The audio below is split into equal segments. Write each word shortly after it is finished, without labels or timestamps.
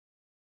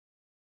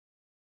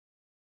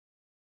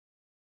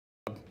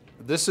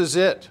This is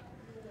it.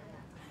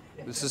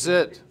 This is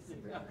it.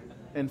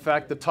 In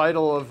fact, the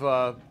title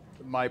of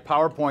my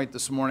PowerPoint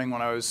this morning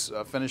when I was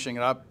finishing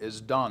it up is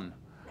Done.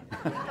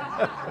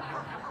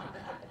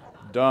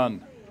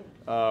 Done.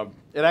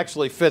 It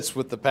actually fits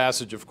with the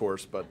passage, of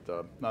course, but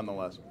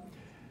nonetheless.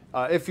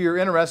 If you're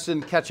interested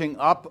in catching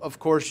up, of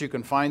course, you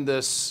can find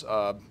this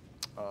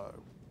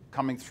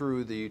coming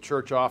through the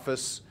church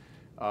office.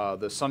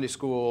 The Sunday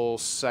school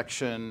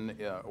section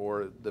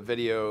or the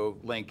video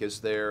link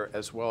is there,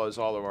 as well as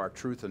all of our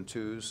Truth and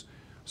Twos.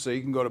 So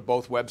you can go to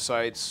both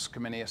websites,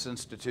 Comenius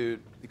Institute.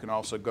 You can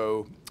also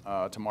go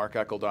to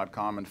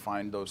markeckel.com and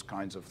find those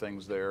kinds of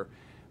things there.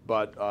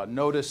 But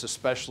notice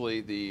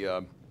especially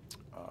the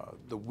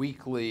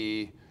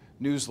weekly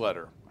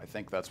newsletter. I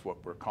think that's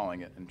what we're calling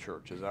it in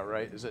church. Is that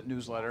right? Is it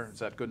newsletter? Is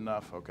that good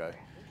enough? Okay.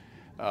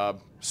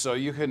 So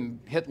you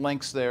can hit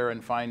links there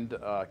and find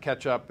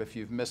catch up if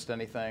you've missed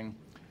anything.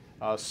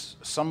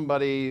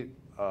 Somebody,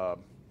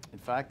 in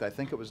fact, I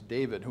think it was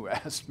David who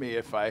asked me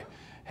if I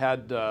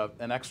had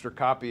an extra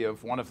copy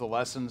of one of the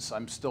lessons.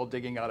 I'm still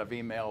digging out of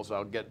emails.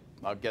 I'll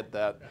get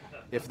that.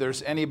 If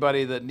there's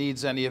anybody that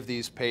needs any of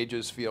these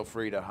pages, feel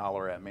free to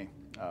holler at me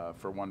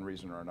for one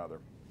reason or another.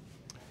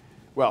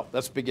 Well,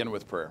 let's begin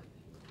with prayer.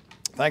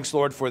 Thanks,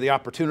 Lord, for the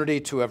opportunity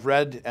to have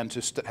read and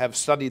to have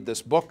studied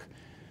this book.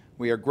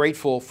 We are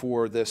grateful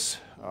for this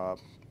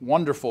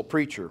wonderful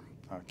preacher,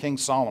 King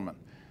Solomon,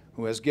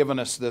 who has given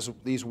us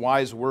these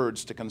wise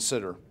words to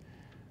consider,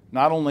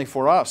 not only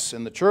for us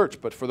in the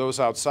church, but for those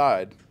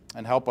outside,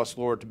 and help us,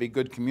 Lord, to be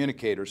good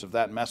communicators of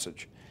that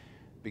message,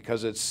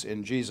 because it's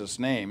in Jesus'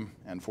 name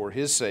and for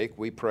his sake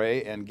we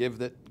pray and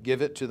give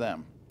it to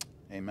them.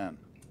 Amen.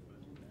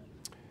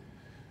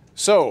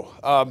 So,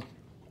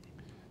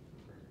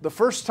 the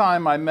first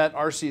time I met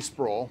R.C.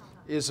 Sproul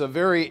is a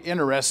very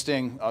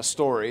interesting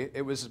story.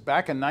 It was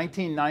back in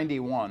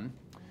 1991.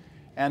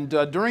 And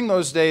during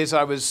those days,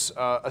 I was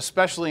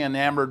especially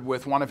enamored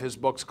with one of his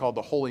books called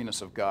The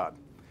Holiness of God.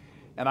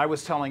 And I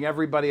was telling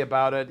everybody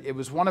about it. It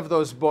was one of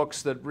those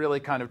books that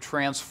really kind of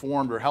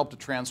transformed or helped to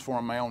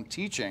transform my own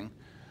teaching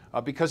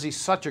because he's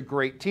such a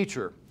great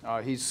teacher.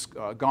 He's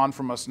gone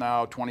from us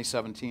now,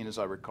 2017, as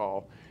I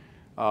recall.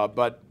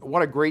 But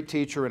what a great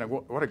teacher and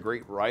what a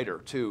great writer,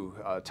 too,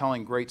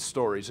 telling great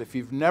stories. If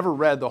you've never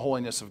read The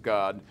Holiness of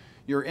God,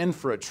 you're in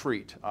for a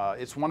treat.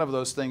 It's one of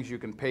those things you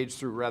can page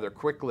through rather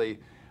quickly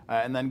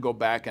and then go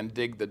back and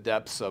dig the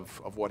depths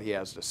of what he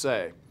has to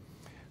say.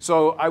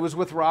 So I was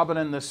with Robin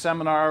in this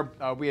seminar.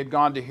 We had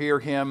gone to hear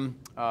him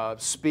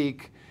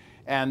speak,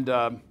 and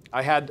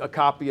I had a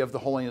copy of The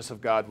Holiness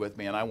of God with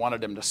me, and I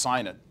wanted him to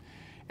sign it.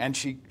 And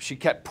she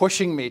kept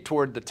pushing me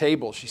toward the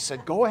table. She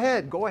said, go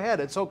ahead,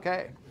 it's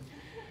okay.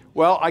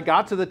 Well, I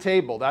got to the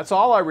table. That's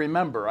all I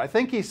remember. I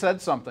think he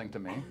said something to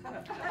me.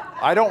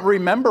 I don't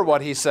remember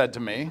what he said to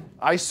me.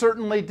 I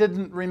certainly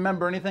didn't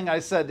remember anything I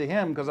said to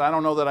him because I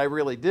don't know that I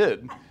really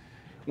did.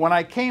 When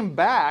I came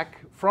back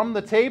from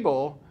the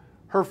table,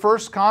 her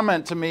first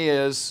comment to me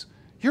is,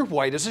 "You're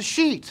white as a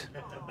sheet."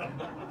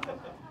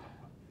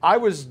 I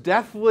was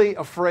deathly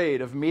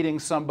afraid of meeting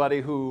somebody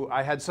who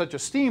I had such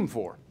esteem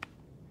for.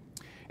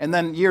 And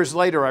then years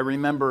later, I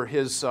remember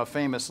his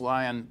famous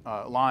line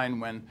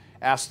when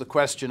asked the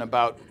question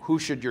about who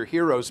should your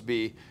heroes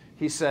be.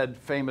 He said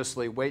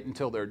famously, "Wait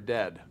until they're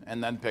dead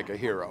and then pick a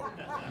hero."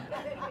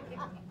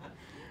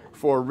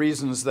 For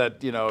reasons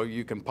that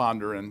you can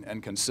ponder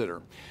and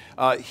consider.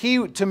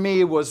 He, to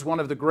me, was one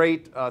of the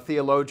great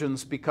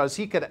theologians because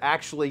he could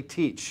actually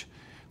teach.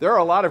 There are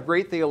a lot of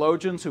great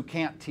theologians who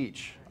can't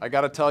teach. I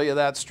got to tell you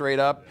that straight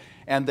up.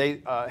 And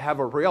they have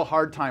a real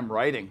hard time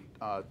writing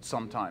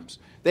sometimes.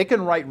 They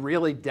can write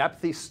really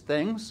depthy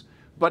things,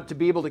 but to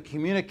be able to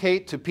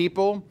communicate to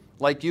people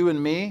like you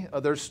and me,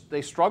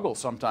 they struggle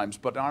sometimes.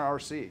 But on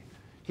R.C.,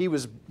 he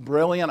was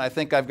brilliant. I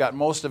think I've got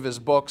most of his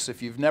books.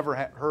 If you've never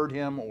heard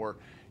him or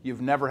you've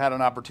never had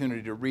an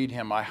opportunity to read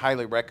him, I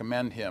highly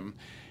recommend him.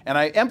 And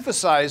I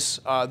emphasize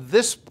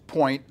this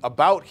point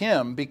about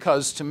him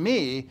because, to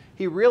me,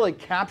 he really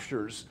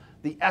captures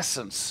the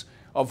essence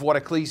of what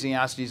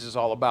Ecclesiastes is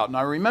all about.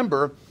 Now,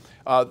 remember,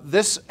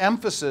 this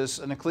emphasis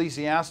in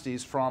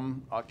Ecclesiastes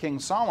from King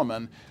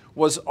Solomon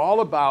was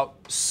all about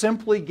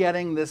simply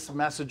getting this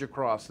message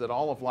across, that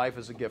all of life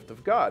is a gift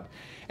of God.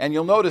 And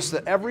you'll notice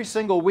that every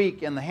single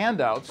week in the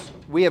handouts,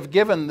 we have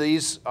given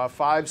these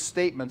 5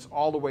 statements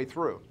all the way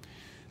through.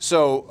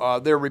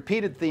 So there are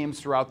repeated themes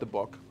throughout the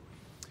book.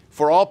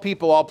 For all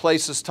people, all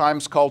places,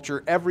 times,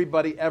 culture,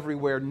 everybody,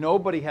 everywhere,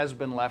 nobody has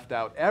been left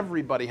out.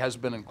 Everybody has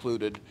been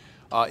included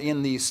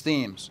in these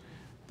themes.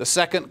 The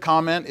second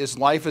comment is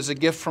life is a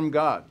gift from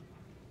God.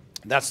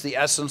 That's the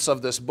essence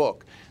of this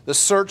book. The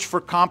search for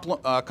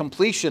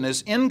completion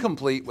is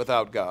incomplete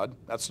without God.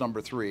 That's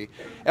number 3.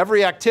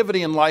 Every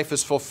activity in life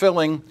is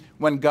fulfilling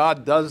when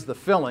God does the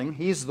filling.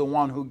 He's the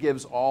one who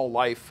gives all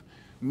life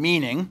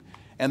meaning.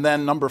 And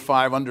then number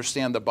 5,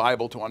 understand the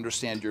Bible to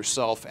understand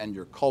yourself and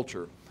your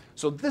culture.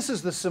 So this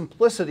is the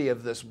simplicity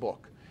of this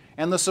book.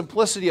 and the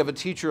simplicity of a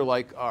teacher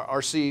like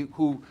R.C.,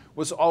 who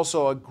was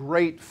also a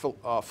great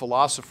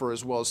philosopher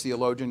as well as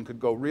theologian, could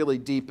go really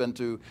deep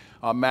into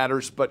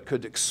matters, but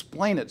could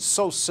explain it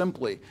so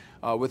simply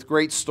with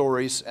great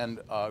stories and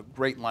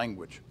great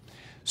language.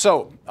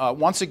 So,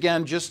 once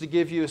again, just to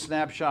give you a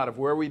snapshot of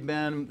where we've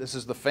been, this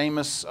is the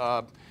famous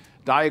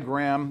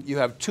diagram. You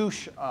have two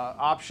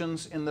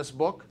options in this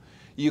book.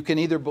 You can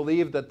either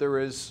believe that there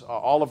is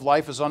all of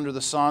life is under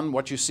the sun,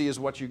 what you see is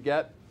what you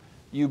get.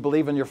 You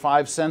believe in your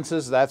five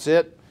senses, that's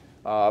it.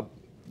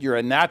 You're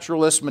a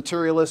naturalist,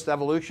 materialist,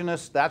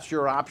 evolutionist, that's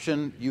your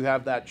option, you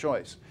have that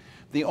choice.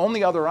 The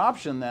only other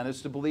option then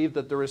is to believe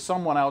that there is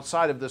someone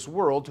outside of this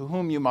world to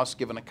whom you must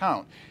give an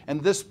account.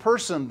 And this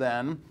person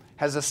then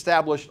has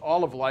established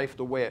all of life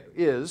the way it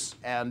is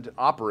and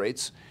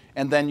operates,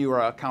 and then you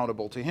are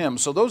accountable to him.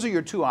 So those are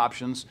your two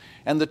options,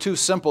 and the two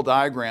simple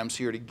diagrams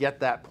here to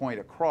get that point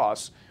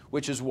across,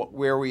 which is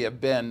where we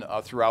have been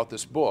throughout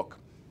this book.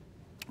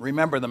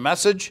 Remember the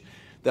message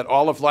that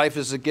all of life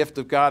is a gift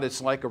of God. It's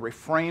like a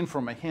refrain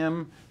from a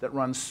hymn that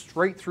runs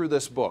straight through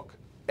this book.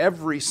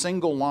 Every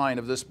single line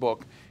of this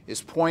book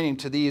is pointing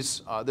to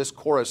this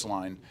chorus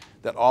line,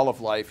 that all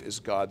of life is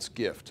God's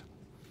gift.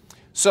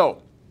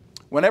 So,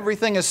 when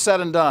everything is said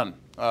and done,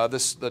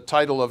 the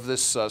title of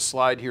this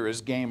slide here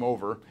is Game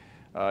Over.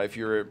 If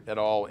you're at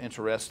all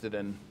interested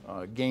in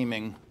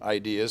gaming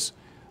ideas,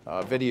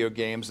 video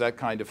games, that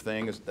kind of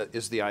thing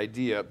is the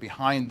idea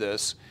behind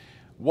this.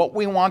 What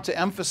we want to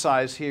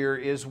emphasize here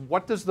is,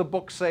 what does the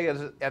book say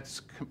at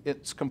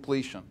its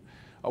completion?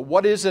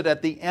 What is it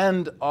at the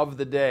end of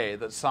the day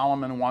that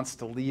Solomon wants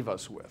to leave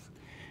us with?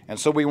 And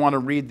so we want to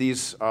read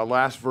these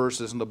last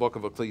verses in the book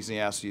of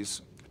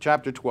Ecclesiastes,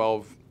 chapter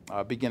 12,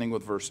 beginning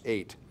with verse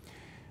 8.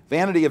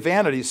 Vanity of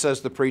vanities,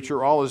 says the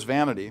preacher, all is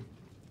vanity.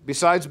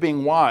 Besides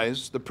being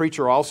wise, the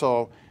preacher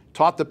also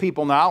taught the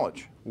people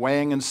knowledge,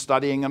 weighing and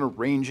studying and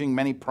arranging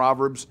many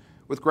proverbs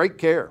with great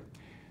care.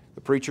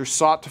 The preacher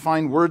sought to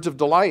find words of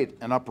delight,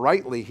 and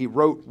uprightly he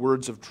wrote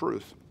words of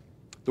truth.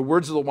 The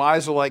words of the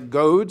wise are like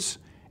goads,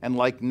 and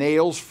like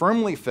nails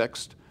firmly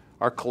fixed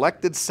are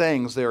collected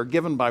sayings. They are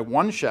given by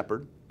one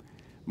shepherd.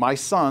 My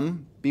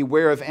son,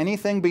 beware of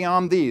anything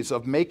beyond these.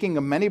 Of making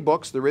of many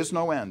books there is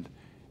no end,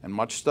 and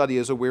much study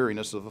is a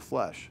weariness of the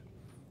flesh.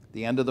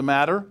 The end of the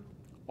matter,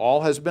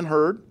 all has been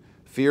heard.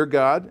 Fear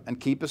God and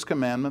keep his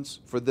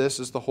commandments, for this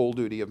is the whole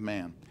duty of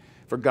man.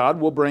 For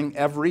God will bring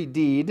every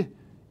deed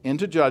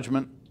into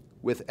judgment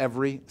with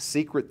every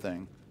secret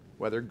thing,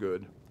 whether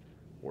good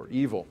or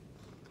evil.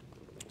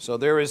 So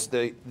there is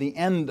the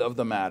end of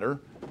the matter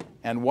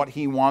and what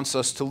he wants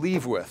us to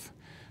leave with.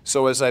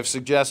 So as I've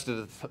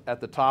suggested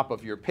at the top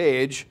of your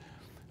page,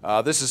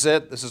 this is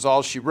it. This is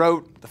all she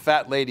wrote. The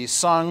fat lady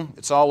sung.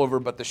 It's all over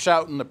but the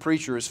shouting. The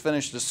preacher has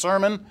finished his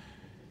sermon.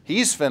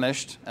 He's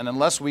finished, and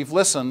unless we've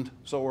listened,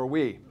 so are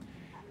we.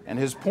 And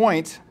his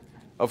point,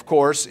 of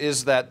course,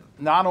 is that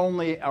not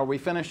only are we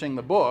finishing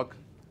the book,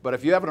 but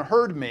if you haven't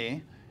heard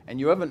me and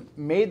you haven't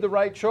made the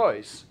right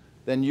choice,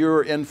 then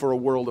you're in for a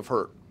world of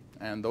hurt.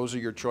 And those are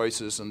your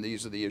choices, and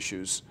these are the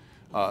issues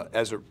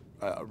as it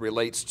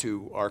relates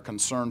to our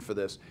concern for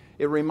this.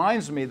 It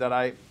reminds me that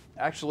I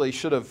actually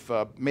should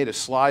have made a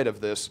slide of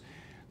this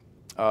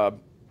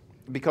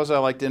because I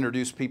like to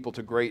introduce people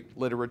to great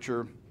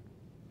literature.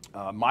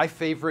 My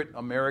favorite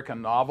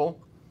American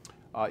novel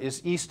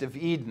is East of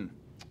Eden.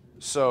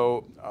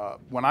 So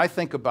when I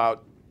think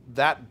about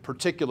that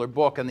particular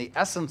book and the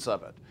essence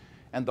of it,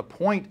 and the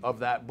point of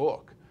that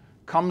book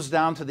comes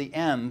down to the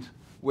end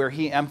where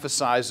he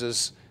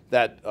emphasizes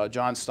that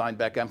John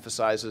Steinbeck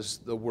emphasizes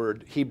the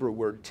Hebrew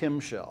word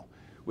timshel,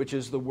 which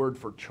is the word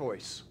for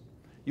choice.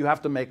 You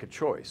have to make a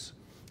choice.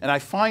 And I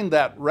find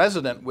that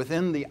resonant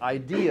within the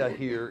idea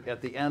here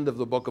at the end of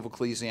the book of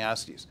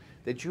Ecclesiastes,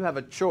 that you have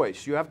a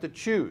choice. You have to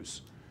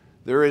choose.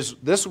 There is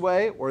this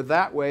way or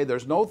that way.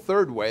 There's no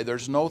third way.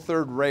 There's no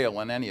third rail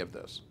in any of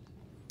this.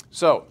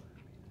 So,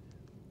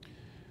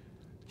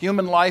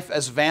 human life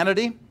as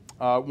vanity.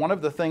 One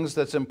of the things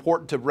that's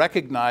important to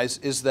recognize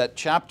is that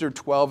chapter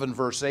 12 and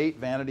verse 8,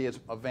 vanity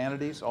of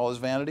vanities, all is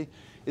vanity,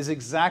 is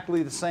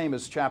exactly the same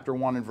as chapter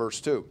 1 and verse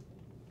 2.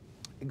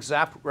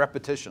 Exact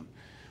repetition.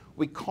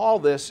 We call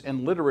this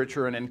in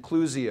literature an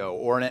inclusio,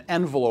 or an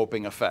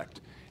enveloping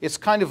effect. It's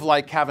kind of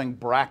like having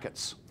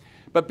brackets.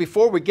 But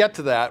before we get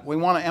to that, we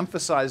want to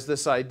emphasize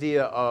this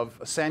idea of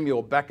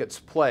Samuel Beckett's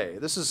play.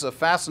 This is a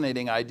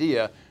fascinating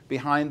idea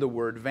behind the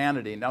word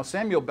vanity. Now,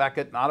 Samuel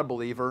Beckett, not a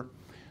believer,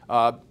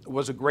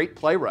 was a great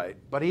playwright,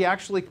 but he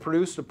actually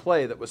produced a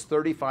play that was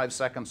 35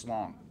 seconds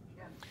long.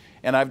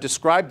 And I've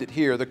described it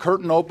here. The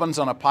curtain opens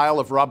on a pile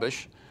of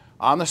rubbish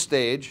on the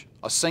stage,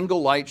 a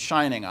single light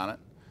shining on it.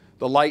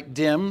 The light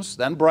dims,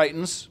 then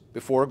brightens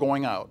before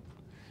going out.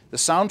 The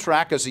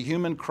soundtrack is a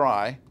human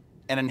cry,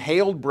 an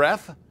inhaled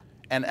breath,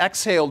 an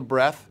exhaled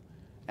breath,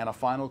 and a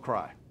final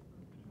cry.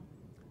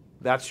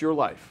 That's your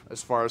life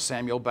as far as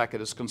Samuel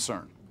Beckett is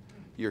concerned.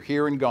 You're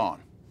here and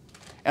gone.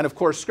 And of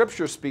course,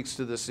 Scripture speaks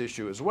to this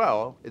issue as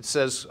well. It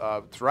says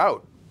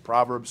throughout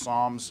Proverbs,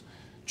 Psalms,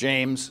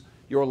 James,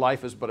 your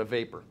life is but a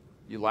vapor.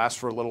 You last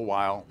for a little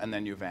while and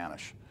then you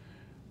vanish.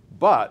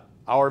 But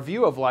our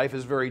view of life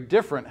is very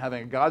different,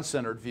 having a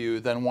God-centered view,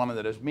 than one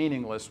that is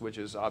meaningless, which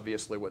is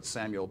obviously what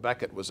Samuel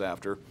Beckett was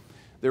after.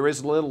 There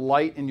is a little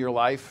light in your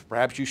life.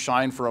 Perhaps you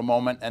shine for a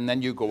moment, and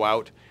then you go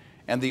out,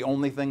 and the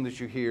only thing that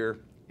you hear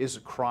is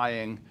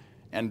crying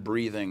and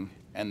breathing,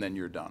 and then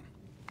you're done.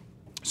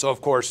 So,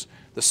 of course,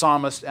 the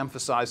psalmist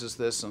emphasizes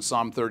this in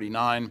Psalm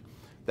 39,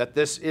 that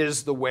this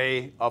is the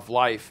way of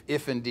life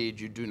if indeed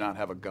you do not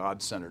have a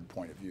God-centered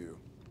point of view.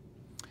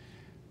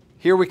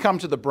 Here we come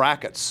to the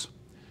brackets.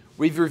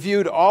 We've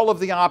reviewed all of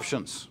the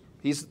options.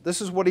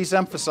 This is what he's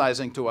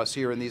emphasizing to us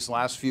here in these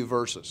last few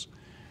verses.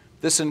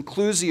 This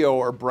inclusio,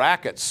 or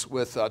brackets,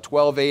 with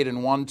 12:8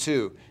 and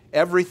 1:2.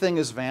 Everything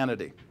is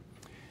vanity.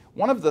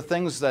 One of the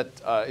things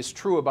that is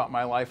true about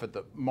my life at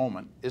the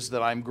moment is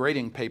that I'm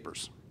grading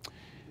papers.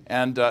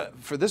 And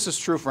this is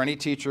true for any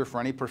teacher,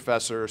 for any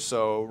professor.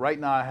 So right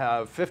now I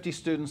have 50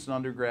 students in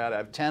undergrad, I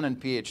have 10 in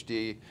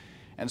PhD,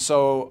 and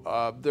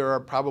so there are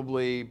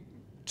probably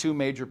 2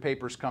 major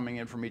papers coming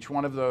in from each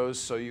one of those,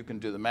 so you can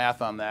do the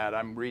math on that.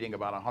 I'm reading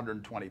about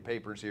 120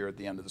 papers here at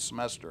the end of the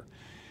semester.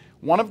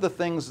 One of the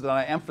things that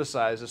I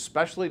emphasize,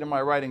 especially to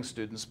my writing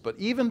students, but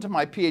even to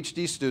my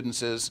PhD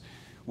students, is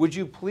would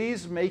you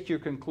please make your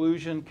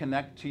conclusion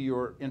connect to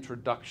your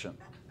introduction?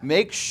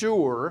 Make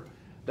sure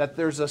that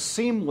there's a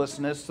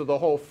seamlessness to the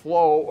whole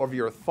flow of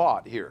your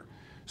thought here,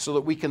 so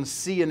that we can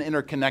see an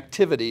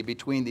interconnectivity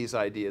between these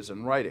ideas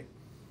in writing.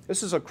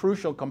 This is a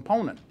crucial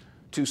component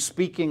to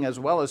speaking as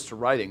well as to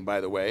writing,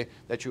 by the way,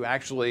 that you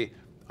actually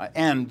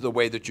end the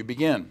way that you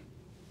begin.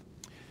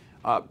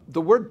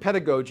 The word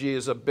pedagogy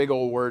is a big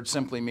old word,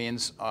 simply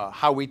means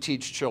how we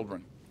teach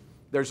children.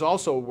 There's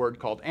also a word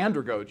called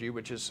andragogy,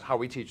 which is how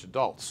we teach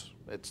adults.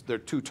 They're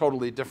 2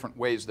 totally different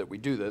ways that we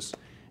do this.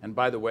 And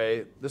by the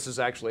way, this is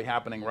actually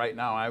happening right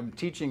now. I'm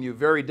teaching you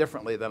very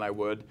differently than I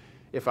would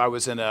if I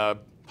was in a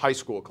high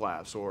school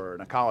class or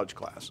in a college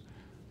class.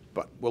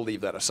 But we'll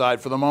leave that aside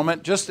for the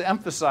moment, just to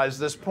emphasize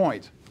this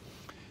point,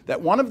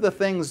 that one of the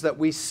things that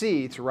we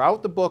see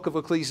throughout the book of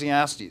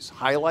Ecclesiastes,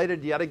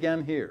 highlighted yet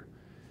again here,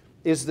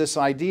 is this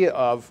idea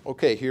of,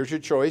 okay, here's your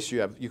choice.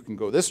 You can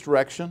go this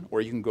direction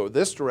or you can go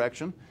this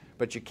direction,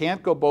 but you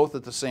can't go both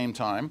at the same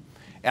time.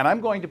 And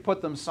I'm going to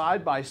put them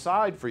side by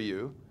side for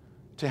you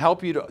to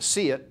help you to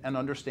see it and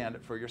understand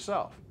it for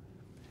yourself.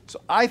 So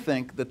I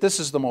think that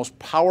this is the most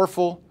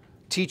powerful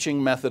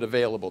teaching method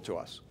available to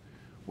us.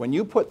 When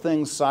you put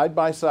things side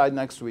by side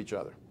next to each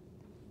other,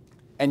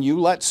 and you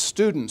let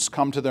students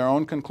come to their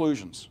own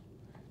conclusions.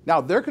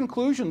 Now, their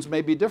conclusions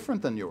may be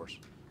different than yours,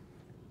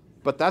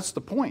 but that's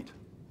the point.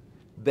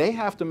 They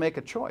have to make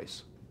a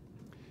choice.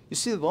 You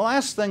see, the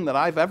last thing that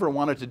I've ever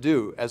wanted to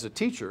do as a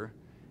teacher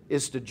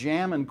is to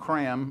jam and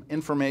cram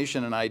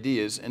information and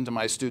ideas into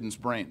my students'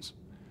 brains.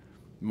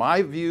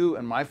 My view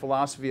and my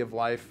philosophy of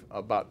life,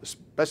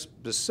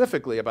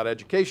 specifically about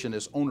education,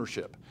 is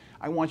ownership.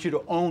 I want you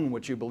to own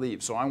what you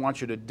believe, so I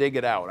want you to dig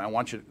it out. I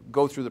want you to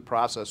go through the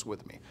process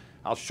with me.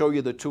 I'll show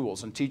you the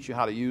tools and teach you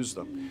how to use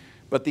them.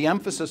 But the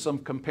emphasis on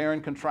compare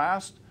and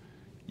contrast,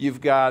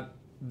 you've got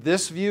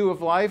this view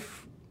of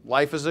life,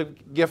 life is a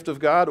gift of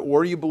God,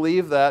 or you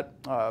believe that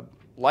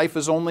life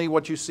is only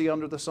what you see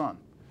under the sun.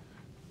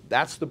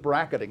 That's the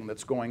bracketing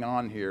that's going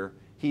on here.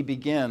 He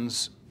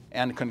begins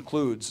and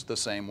concludes the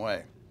same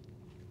way.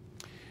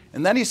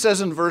 And then he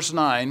says in verse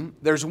 9,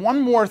 there's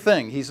one more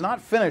thing. He's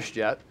not finished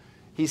yet.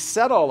 He's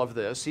said all of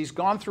this. He's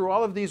gone through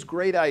all of these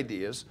great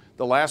ideas.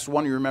 The last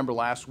one, you remember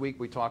last week,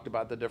 we talked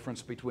about the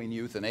difference between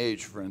youth and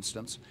age, for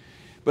instance.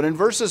 But in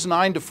verses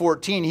 9 to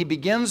 14, he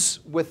begins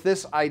with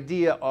this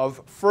idea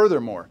of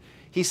furthermore.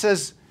 He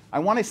says, I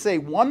want to say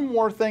one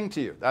more thing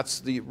to you. That's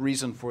the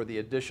reason for the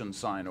addition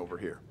sign over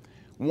here.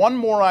 One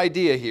more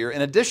idea here.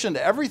 In addition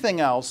to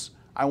everything else,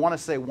 I want to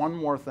say one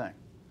more thing.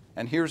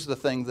 And here's the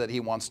thing that he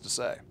wants to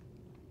say.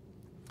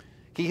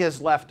 He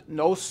has left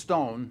no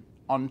stone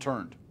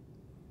unturned.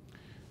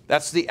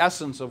 That's the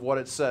essence of what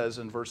it says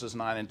in verses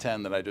 9 and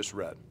 10 that I just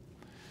read.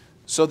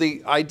 So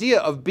the idea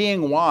of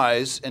being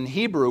wise in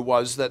Hebrew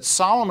was that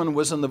Solomon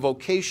was in the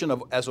vocation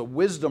of as a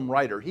wisdom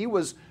writer. He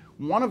was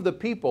one of the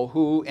people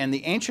who, in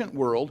the ancient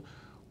world,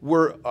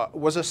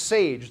 was a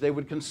sage. They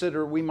would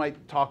consider, we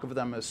might talk of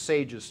them as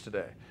sages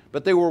today.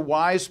 But they were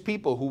wise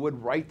people who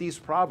would write these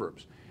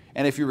proverbs.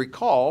 And if you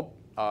recall,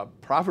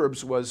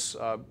 Proverbs was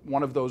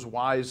one of those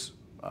wise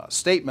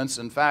statements.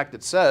 In fact,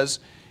 it says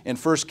in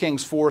 1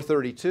 Kings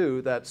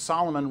 4:32 that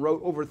Solomon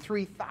wrote over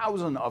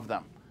 3,000 of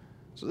them.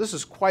 So this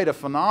is quite a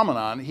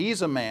phenomenon.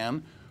 He's a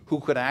man who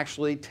could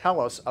actually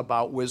tell us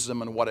about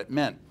wisdom and what it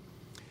meant.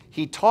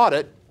 He taught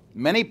it,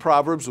 many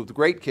proverbs with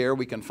great care.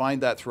 We can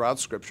find that throughout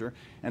Scripture.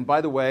 And by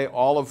the way,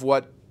 all of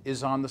what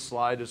is on the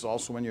slide is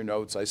also in your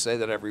notes. I say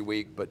that every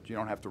week, but you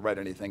don't have to write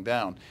anything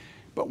down.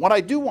 But what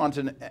I do want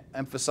to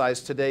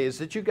emphasize today is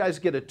that you guys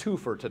get a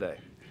twofer today.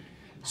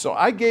 So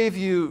I gave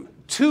you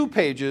 2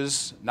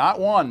 pages, not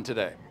 1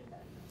 today.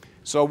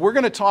 So we're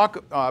going to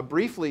talk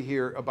briefly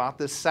here about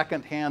this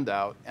second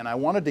handout, and I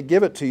wanted to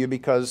give it to you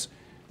because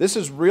this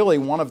is really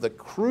one of the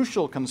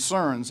crucial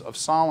concerns of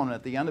Solomon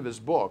at the end of his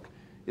book,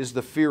 is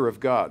the fear of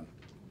God.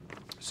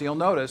 So you'll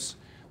notice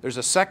There's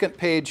a second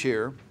page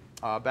here,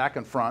 back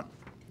and front,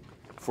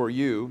 for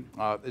you.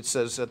 It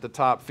says at the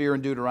top, fear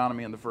and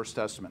Deuteronomy in the First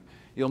Testament.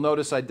 You'll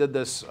notice I did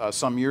this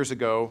some years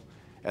ago.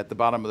 At the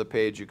bottom of the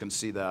page, you can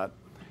see that.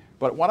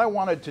 But what I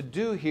wanted to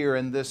do here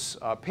in this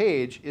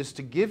page is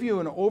to give you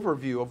an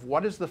overview of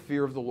what does the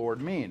fear of the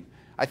Lord mean.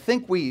 I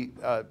think we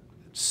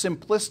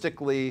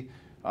simplistically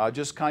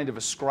just kind of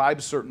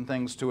ascribe certain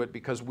things to it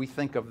because we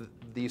think of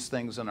these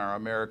things in our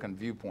American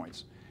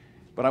viewpoints.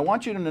 But I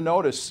want you to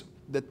notice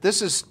that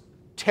this is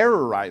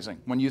terrorizing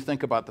when you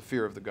think about the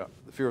fear of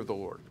the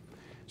Lord.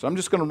 So I'm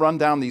just going to run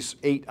down these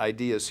 8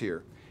 ideas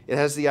here. It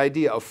has the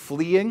idea of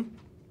fleeing.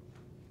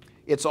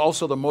 It's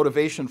also the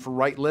motivation for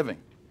right living.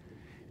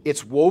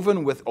 It's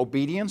woven with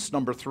obedience,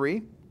 number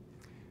 3.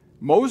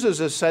 Moses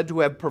is said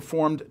to have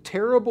performed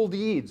terrible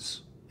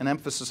deeds, an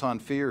emphasis on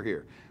fear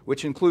here,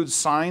 which includes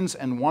signs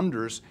and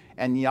wonders,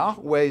 and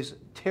Yahweh's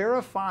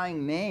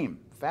terrifying name.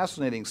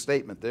 Fascinating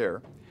statement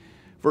there.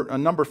 For,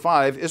 number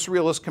 5,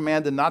 Israel is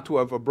commanded not to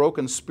have a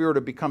broken spirit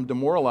or become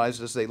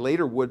demoralized as they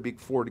later would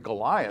before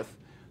Goliath.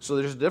 So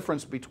there's a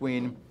difference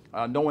between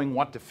knowing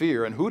what to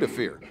fear and who to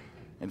fear.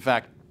 In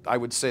fact, I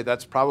would say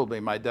that's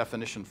probably my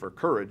definition for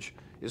courage,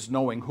 is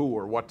knowing who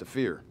or what to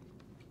fear.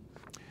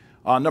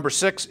 Number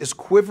 6 is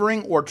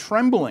quivering or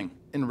trembling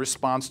in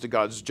response to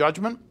God's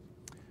judgment.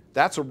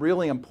 That's a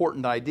really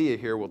important idea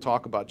here we'll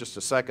talk about just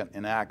a second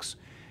in Acts.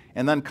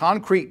 And then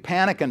concrete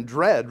panic and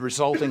dread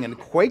resulting in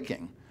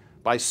quaking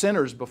by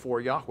sinners before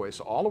Yahweh.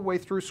 So all the way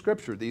through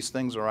Scripture, these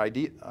things are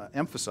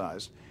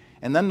emphasized.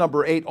 And then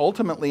number 8,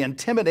 ultimately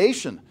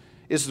intimidation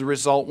is the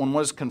result when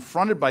one is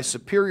confronted by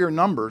superior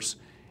numbers.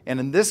 And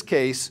in this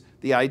case,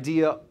 the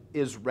idea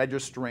is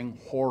registering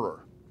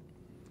horror.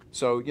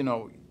 So, you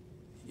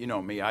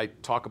know me, I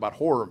talk about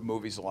horror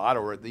movies a lot,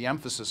 or the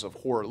emphasis of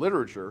horror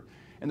literature,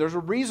 and there's a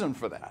reason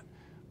for that,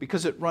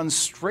 because it runs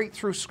straight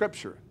through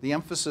Scripture, the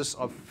emphasis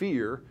of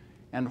fear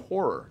and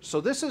horror. So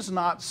this is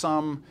not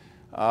some,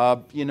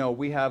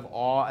 we have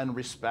awe and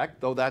respect,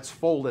 though that's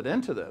folded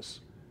into this.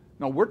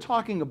 No, we're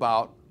talking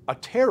about a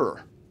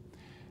terror.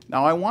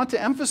 Now, I want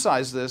to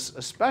emphasize this,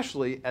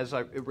 especially as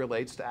it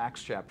relates to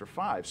Acts chapter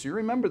 5. So you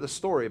remember the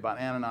story about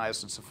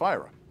Ananias and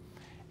Sapphira.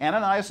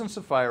 Ananias and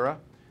Sapphira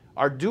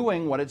are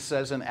doing what it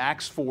says in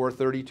Acts 4,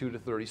 32 to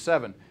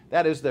 37.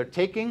 That is, they're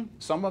taking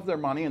some of their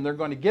money and they're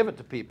going to give it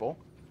to people,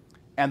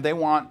 and they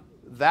want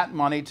that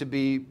money to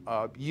be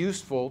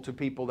useful to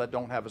people that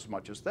don't have as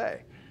much as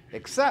they.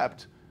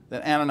 Except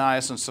that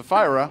Ananias and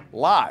Sapphira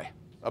lie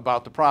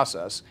about the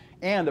process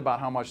and about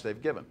how much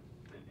they've given.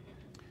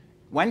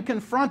 When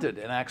confronted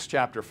in Acts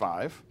chapter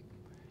 5,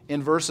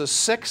 in verses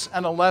 6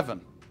 and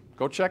 11,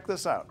 go check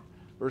this out.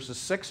 Verses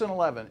 6 and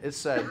 11, it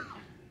said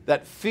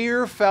that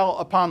fear fell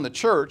upon the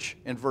church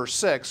in verse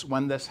 6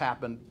 when this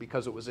happened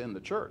because it was in the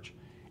church.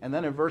 And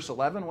then in verse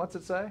 11, what's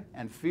it say?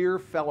 And fear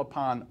fell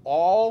upon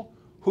all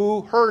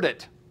who heard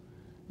it,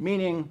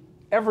 meaning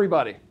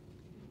everybody,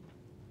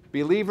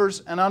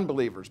 believers and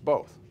unbelievers,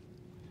 both.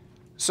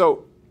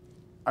 So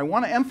I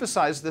want to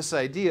emphasize this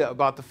idea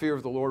about the fear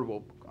of the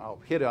Lord.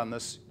 I'll hit on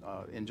this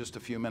in just a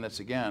few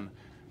minutes again,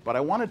 but I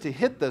wanted to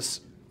hit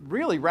this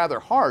really rather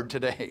hard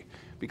today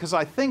because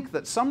I think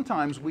that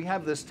sometimes we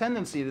have this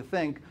tendency to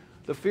think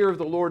the fear of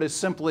the Lord is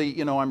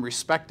simply, I'm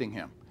respecting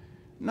Him.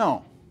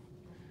 No,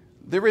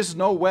 there is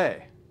no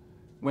way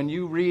when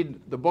you read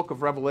the book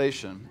of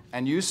Revelation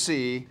and you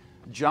see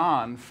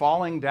John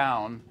falling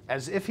down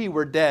as if he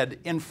were dead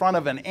in front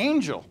of an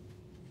angel,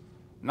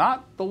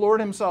 not the Lord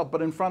Himself,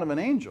 but in front of an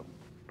angel.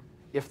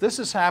 If this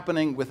is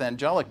happening with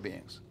angelic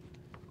beings,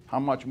 how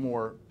much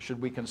more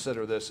should we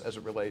consider this as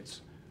it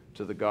relates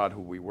to the God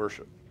who we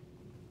worship?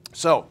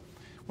 So,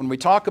 when we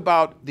talk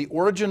about the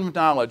origin of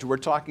knowledge, we're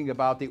talking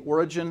about the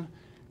origin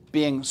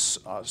being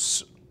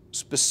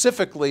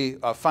specifically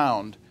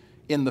found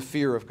in the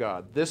fear of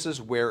God. This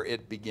is where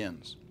it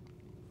begins.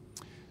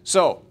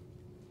 So,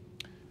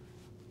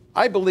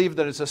 I believe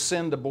that it's a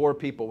sin to bore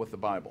people with the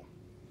Bible.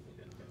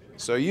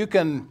 So you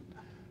can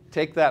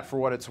take that for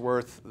what it's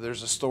worth.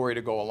 There's a story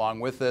to go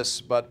along with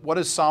this, but what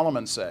does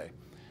Solomon say?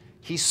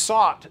 He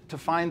sought to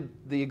find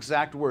the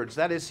exact words.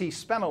 That is, he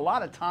spent a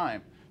lot of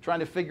time trying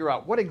to figure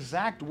out what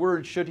exact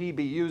words should he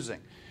be using.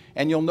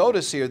 And you'll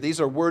notice here, these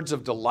are words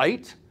of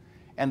delight,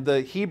 and the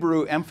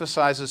Hebrew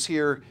emphasizes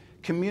here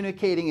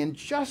communicating in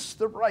just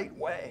the right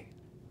way.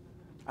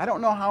 I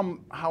don't know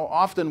how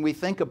often we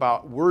think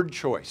about word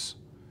choice,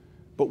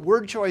 but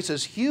word choice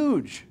is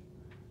huge.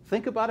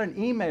 Think about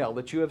an email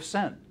that you have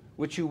sent,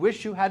 which you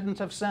wish you hadn't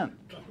have sent.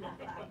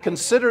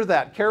 Consider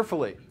that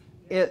carefully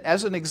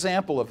as an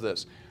example of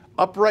this.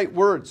 Upright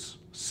words,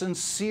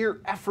 sincere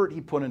effort he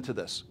put into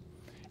this.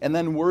 And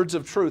then words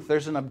of truth.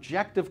 There's an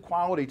objective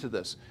quality to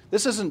this.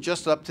 This isn't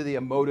just up to the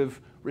emotive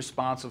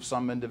response of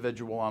some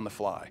individual on the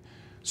fly.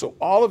 So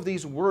all of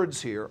these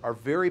words here are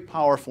very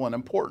powerful and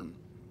important.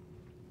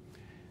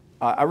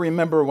 I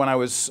remember when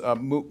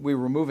we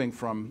were moving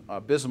from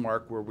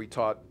Bismarck, where we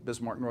taught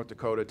Bismarck, North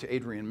Dakota, to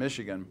Adrian,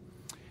 Michigan.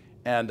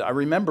 And I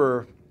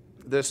remember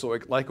this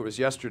like it was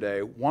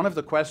yesterday. One of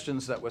the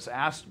questions that was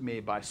asked me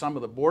by some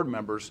of the board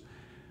members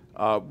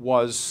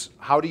was,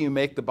 how do you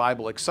make the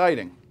Bible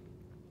exciting?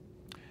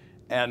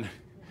 And,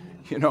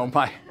 you know,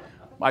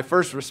 my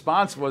first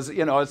response was,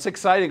 you know, it's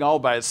exciting all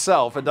by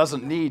itself. It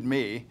doesn't need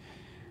me.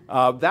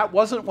 That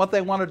wasn't what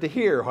they wanted to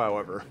hear,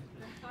 however,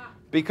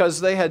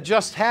 because they had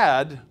just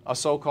had a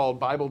so-called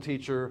Bible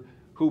teacher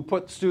who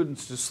put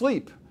students to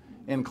sleep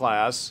in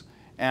class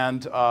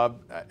and,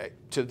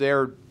 to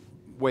their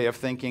way of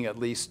thinking at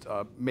least,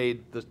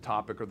 made the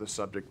topic or the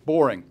subject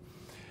boring.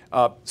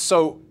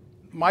 So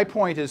my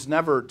point is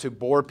never to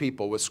bore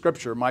people with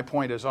Scripture. My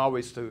point is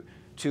always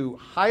to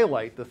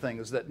highlight the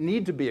things that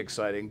need to be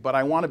exciting, but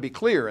I want to be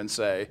clear and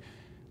say,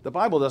 the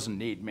Bible doesn't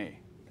need me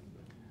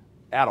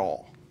at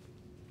all.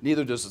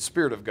 Neither does the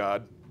Spirit of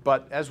God.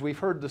 But as we've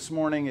heard this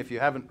morning, if you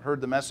haven't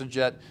heard the message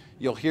yet,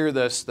 you'll hear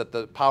this, that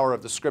the power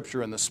of the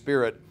Scripture and the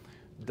Spirit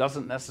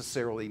doesn't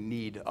necessarily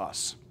need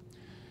us.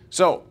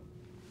 So,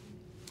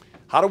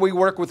 how do we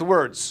work with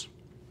words?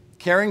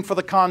 Caring for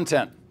the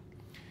content.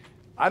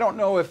 I don't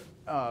know if,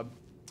 let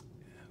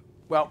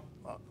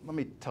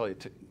me tell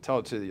it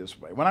to you this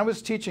way. When I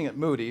was teaching at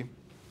Moody,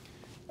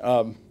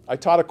 I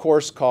taught a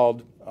course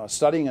called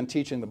Studying and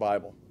Teaching the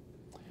Bible.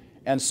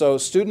 And so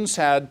students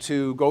had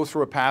to go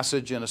through a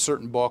passage in a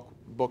certain book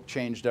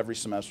changed every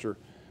semester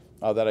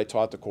that I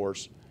taught the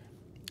course.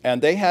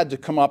 And they had to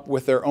come up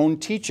with their own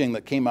teaching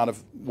that came out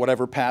of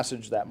whatever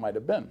passage that might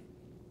have been.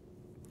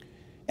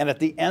 And at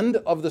the end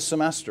of the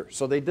semester,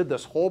 so they did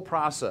this whole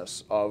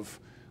process of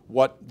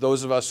what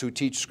those of us who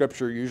teach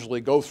Scripture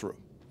usually go through.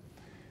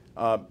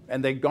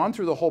 And they'd gone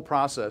through the whole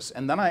process,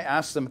 and then I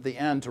asked them at the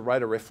end to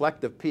write a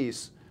reflective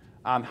piece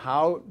on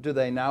how do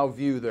they now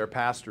view their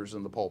pastors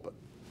in the pulpit.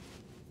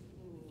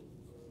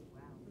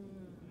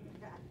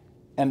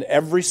 And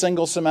every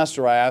single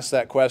semester I asked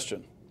that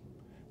question.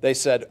 They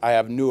said, I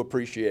have new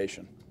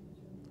appreciation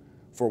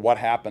for what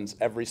happens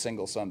every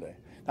single Sunday.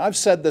 Now, I've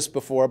said this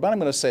before, but I'm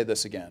going to say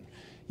this again.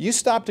 You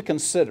stop to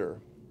consider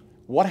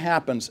what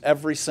happens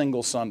every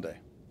single Sunday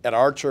at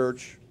our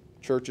church,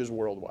 churches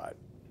worldwide.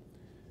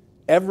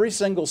 Every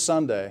single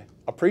Sunday,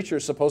 a preacher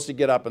is supposed to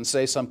get up and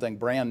say something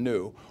brand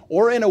new,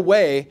 or in a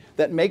way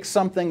that makes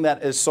something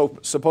that is so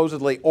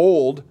supposedly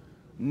old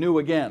new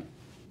again.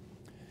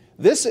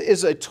 This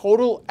is a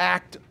total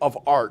act of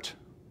art.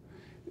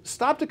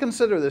 Stop to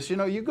consider this. You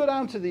know, you go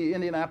down to the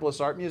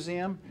Indianapolis Art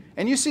Museum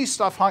and you see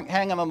stuff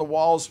hanging on the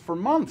walls for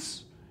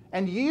months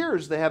and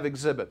years. They have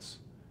exhibits.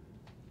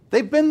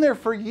 They've been there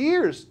for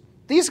years.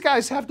 These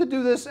guys have to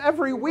do this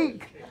every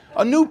week.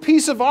 A new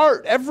piece of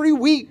art every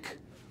week.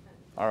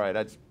 All right,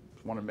 I just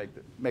want to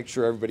make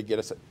sure everybody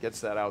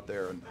gets that out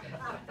there, and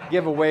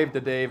give a wave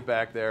to Dave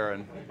back there,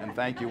 and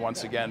thank you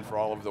once again for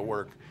all of the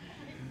work.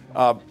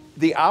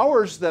 The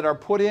hours that are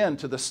put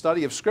into the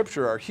study of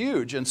Scripture are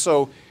huge, and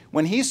so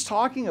when he's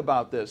talking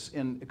about this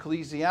in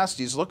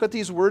Ecclesiastes, look at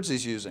these words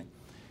he's using.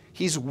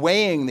 He's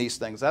weighing these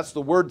things. That's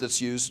the word that's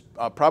used.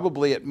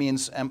 Probably it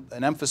means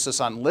an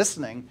emphasis on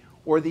listening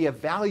or the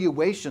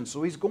evaluation.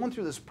 So he's going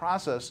through this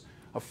process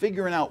of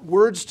figuring out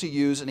words to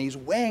use, and he's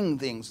weighing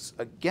things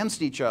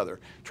against each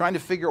other, trying to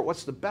figure out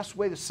what's the best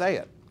way to say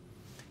it.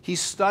 He's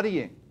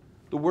studying.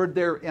 The word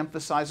there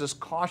emphasizes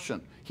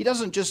caution. He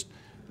doesn't just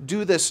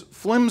do this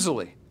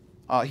flimsily.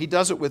 He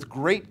does it with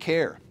great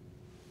care.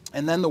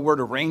 And then the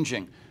word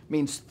arranging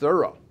means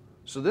thorough.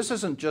 So this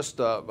isn't just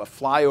a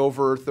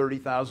flyover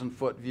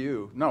 30,000-foot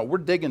view. No, we're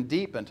digging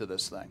deep into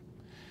this thing.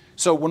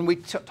 So when we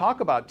talk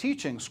about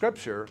teaching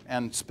Scripture,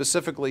 and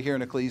specifically here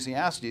in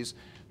Ecclesiastes,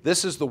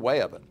 this is the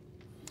way of it.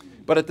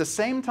 But at the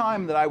same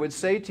time that I would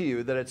say to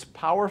you that it's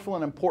powerful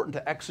and important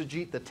to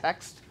exegete the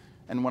text,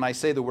 and when I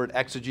say the word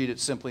exegete, it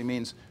simply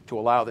means to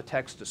allow the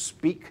text to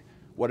speak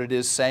what it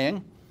is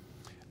saying,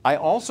 I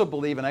also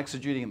believe in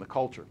exegeting the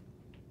culture.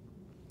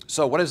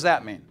 So what does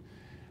that mean?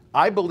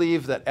 I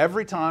believe that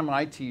every time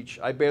I teach,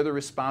 I bear the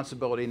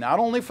responsibility not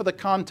only for the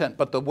content,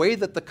 but the way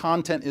that the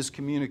content is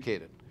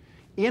communicated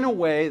in a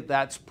way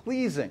that's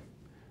pleasing.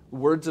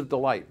 Words of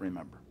delight,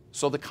 remember.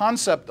 So the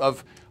concept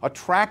of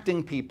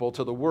attracting people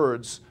to the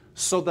words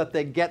so that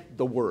they get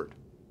the word.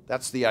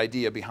 That's the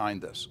idea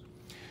behind this.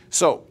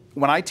 So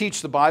when I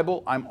teach the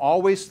Bible, I'm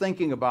always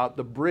thinking about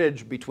the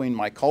bridge between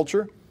my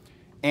culture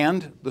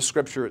and the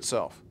Scripture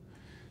itself.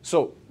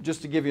 So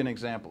just to give you an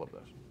example of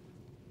this.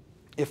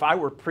 If I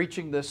were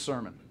preaching this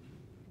sermon,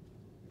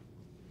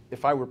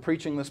 if I were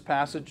preaching this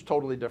passage,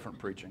 totally different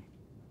preaching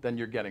than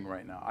you're getting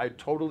right now. A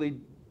totally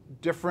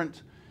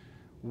different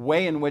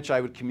way in which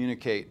I would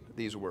communicate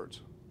these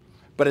words.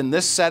 But in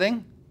this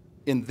setting,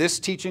 in this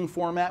teaching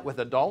format with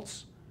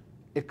adults,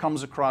 it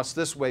comes across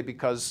this way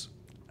because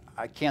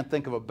I can't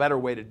think of a better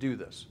way to do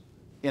this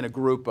in a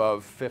group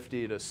of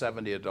 50 to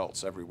 70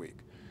 adults every week.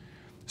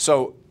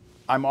 So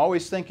I'm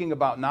always thinking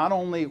about not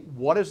only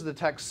what does the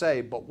text say,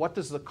 but what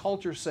does the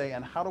culture say,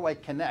 and how do I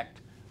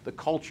connect the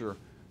culture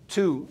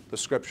to the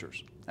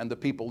Scriptures and the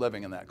people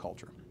living in that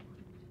culture.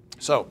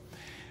 So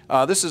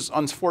this is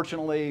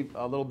unfortunately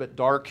a little bit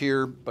dark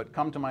here, but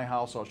come to my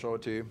house, I'll show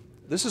it to you.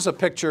 This is a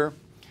picture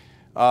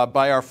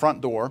by our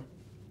front door,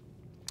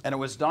 and it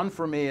was done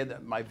for me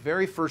at my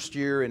very first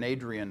year in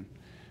Adrian,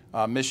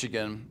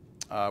 Michigan.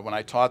 when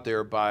I taught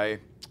there by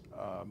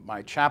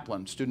my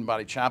chaplain, student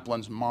body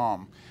chaplain's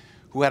mom,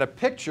 who had a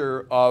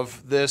picture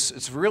of this.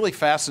 It's really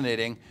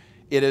fascinating.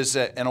 It is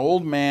an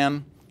old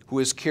man who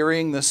is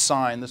carrying this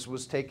sign. This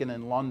was taken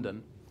in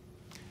London.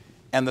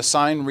 And the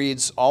sign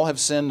reads, "All have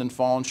sinned and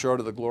fallen short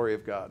of the glory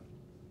of God,"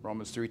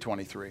 Romans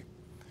 3:23.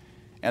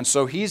 And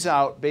so he's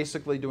out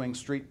basically doing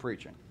street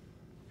preaching.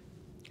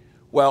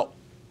 Well,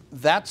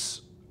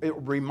 that's a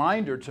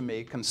reminder to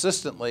me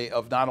consistently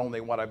of not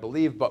only what I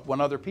believe, but when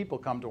other people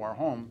come to our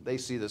home, they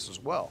see this as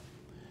well.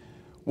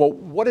 Well,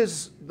 what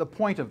is the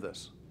point of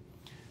this?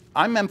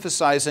 I'm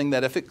emphasizing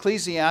that if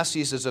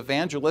Ecclesiastes is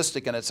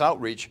evangelistic in its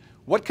outreach,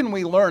 what can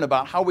we learn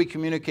about how we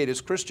communicate as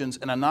Christians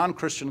in a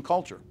non-Christian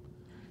culture?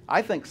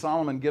 I think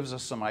Solomon gives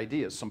us some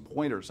ideas, some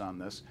pointers on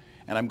this,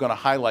 and I'm going to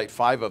highlight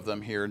 5 of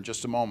them here in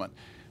just a moment.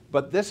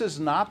 But this is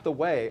not the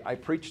way I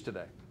preach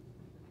today.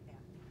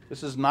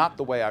 This is not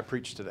the way I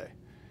preach today.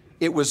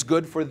 It was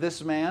good for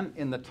this man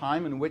in the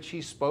time in which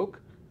he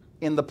spoke,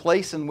 in the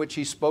place in which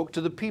he spoke,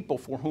 to the people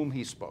for whom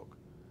he spoke.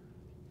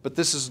 But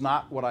this is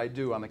not what I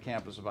do on the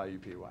campus of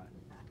IUPUI.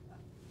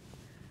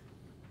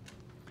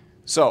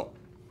 So,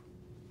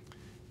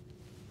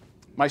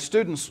 my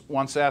students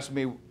once asked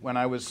me when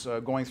I was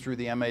going through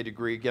the MA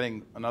degree,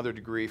 getting another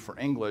degree for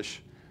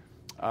English,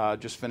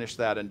 just finished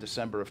that in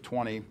December of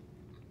 20,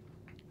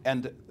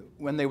 and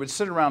when they would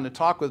sit around and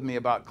talk with me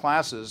about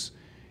classes,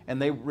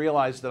 and they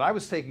realized that I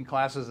was taking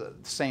classes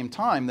at the same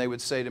time, they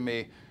would say to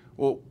me,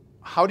 "Well,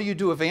 how do you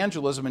do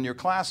evangelism in your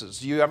classes?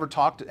 Do you ever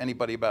talk to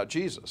anybody about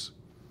Jesus?"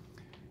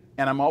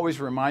 And I'm always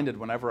reminded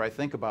whenever I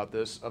think about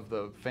this of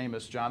the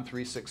famous John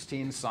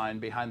 3:16 sign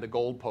behind the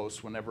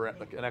goalpost whenever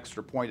an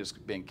extra point is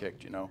being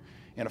kicked, in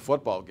a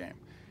football game.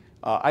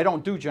 I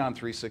don't do John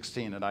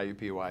 3:16 at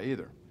IUPUI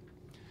either.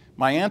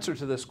 My answer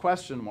to this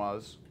question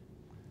was,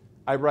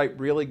 I write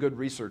really good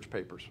research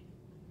papers.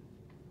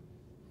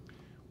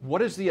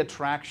 What is the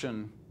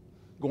attraction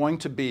going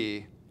to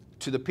be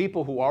to the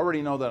people who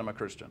already know that I'm a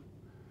Christian?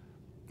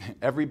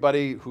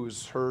 Everybody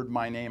who's heard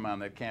my name on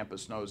that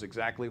campus knows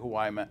exactly who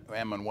I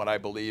am and what I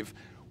believe.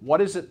 What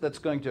is it that's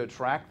going to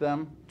attract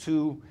them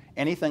to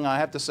anything I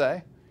have to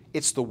say?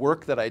 It's the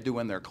work that I do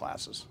in their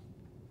classes.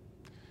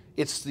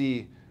 It's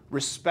the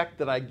respect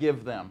that I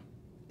give them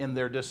in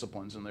their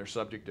disciplines, in their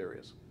subject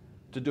areas,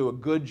 to do a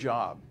good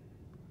job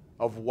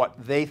of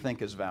what they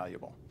think is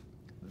valuable.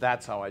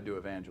 That's how I do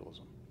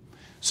evangelism.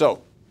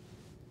 So,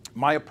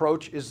 my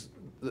approach is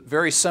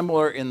very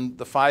similar in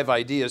the 5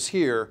 ideas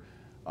here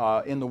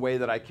in the way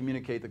that I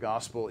communicate the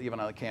gospel even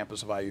on the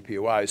campus of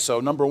IUPUI. So,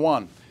 number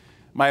 1,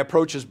 my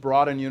approach is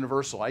broad and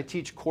universal. I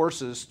teach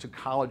courses to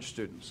college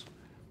students.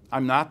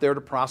 I'm not there to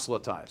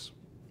proselytize.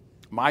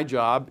 My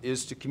job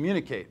is to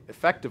communicate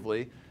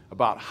effectively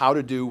about how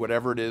to do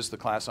whatever it is the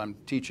class I'm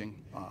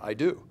teaching I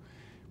do.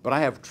 But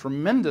I have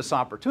tremendous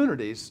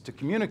opportunities to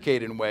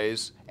communicate in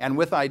ways and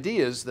with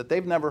ideas that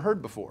they've never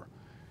heard before.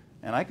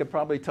 And I could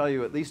probably tell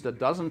you at least a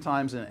dozen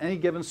times in any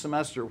given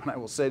semester when I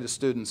will say to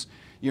students,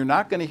 you're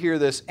not going to hear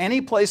this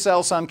anyplace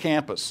else on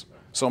campus,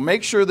 so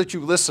make sure that you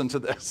listen to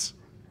this.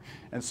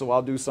 And so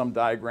I'll do some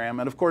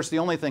diagram. And of course, the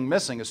only thing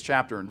missing is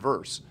chapter and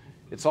verse.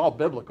 It's all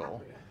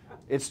biblical.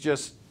 It's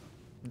just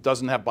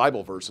doesn't have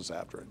Bible verses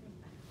after it.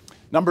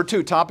 Number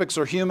 2, topics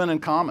are human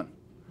and common.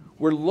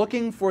 We're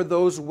looking for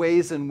those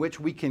ways in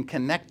which we can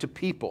connect to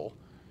people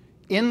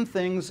in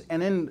things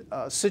and in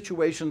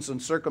situations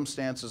and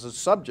circumstances and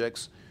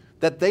subjects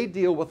that they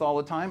deal with all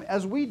the time,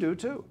 as we do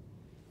too.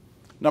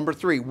 Number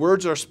 3,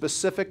 words are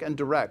specific and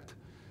direct.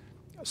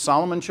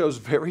 Solomon chose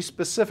very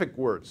specific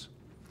words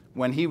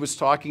when he was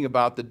talking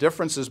about the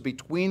differences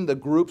between the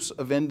groups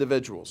of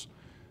individuals.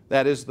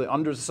 That is, the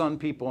under the sun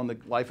people and the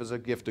life as a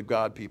gift of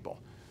God people.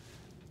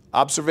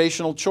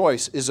 Observational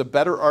choice is a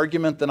better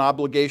argument than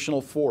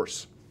obligational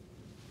force.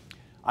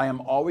 I am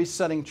always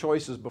setting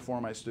choices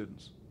before my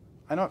students.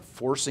 I'm not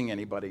forcing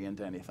anybody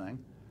into anything,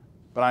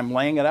 but I'm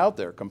laying it out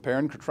there, compare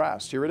and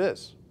contrast. Here it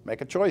is.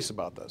 Make a choice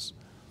about this.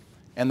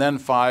 And then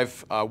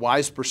 5,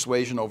 wise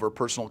persuasion over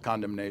personal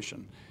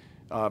condemnation.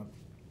 That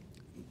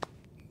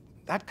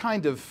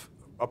kind of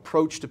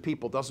approach to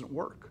people doesn't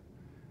work.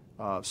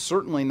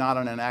 Certainly not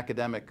on an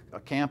academic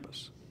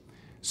campus.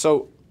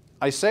 So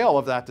I say all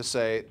of that to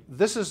say,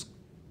 this is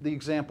the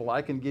example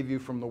I can give you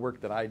from the work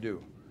that I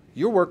do.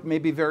 Your work may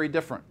be very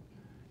different.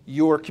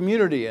 Your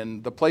community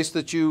and the place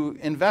that you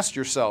invest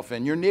yourself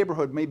in, your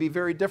neighborhood may be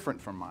very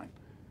different from mine.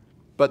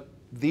 But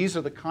these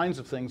are the kinds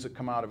of things that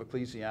come out of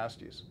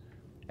Ecclesiastes.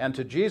 And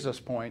to Jesus'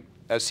 point,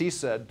 as he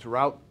said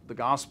throughout the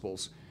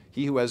Gospels,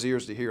 he who has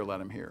ears to hear, let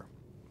him hear.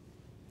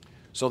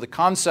 So the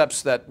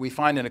concepts that we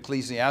find in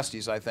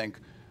Ecclesiastes, I think,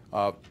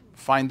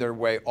 find their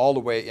way all the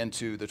way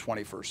into the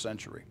 21st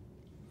century.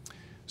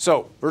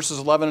 So, verses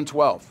 11 and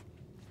 12.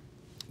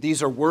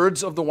 These are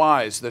words of the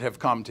wise that have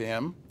come to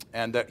him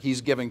and that he's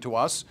giving to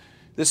us.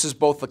 This is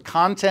both the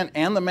content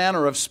and the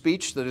manner of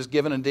speech that is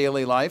given in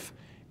daily life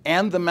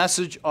and the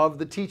message of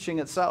the teaching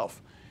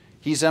itself.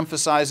 He's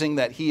emphasizing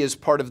that he is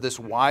part of this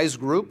wise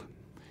group,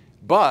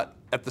 but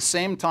at the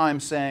same time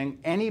saying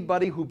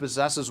anybody who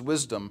possesses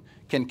wisdom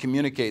can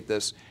communicate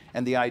this,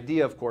 And the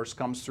idea, of course,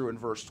 comes through in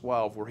verse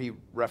 12 where he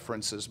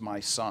references my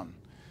son.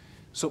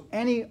 So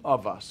any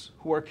of us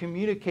who are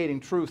communicating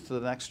truth to the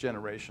next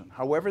generation,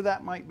 however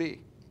that might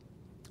be,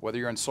 whether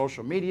you're in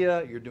social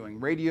media, you're doing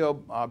radio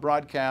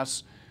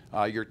broadcasts,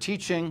 you're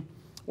teaching,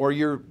 or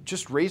you're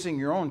just raising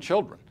your own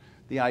children,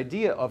 the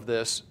idea of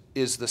this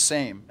is the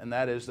same, and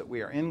that is that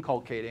we are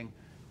inculcating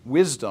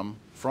wisdom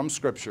from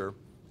Scripture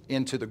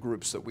into the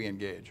groups that we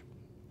engage.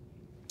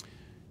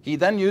 He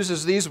then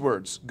uses these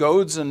words,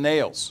 goads and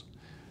nails.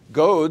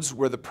 Goads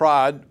were the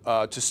prod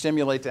to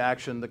stimulate to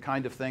action, the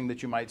kind of thing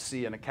that you might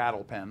see in a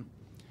cattle pen.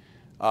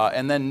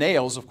 And then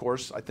nails, of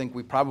course, I think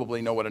we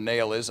probably know what a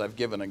nail is. I've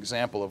given an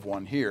example of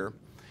one here.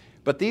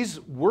 But these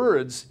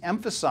words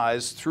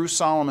emphasize through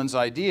Solomon's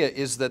idea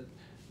is that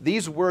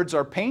these words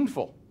are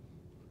painful.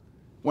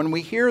 When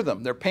we hear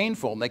them, they're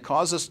painful and they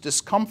cause us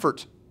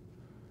discomfort.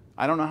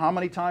 I don't know how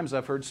many times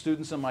I've heard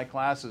students in my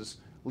classes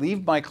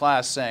leave my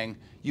class saying,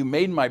 "You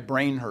made my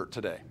brain hurt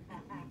today."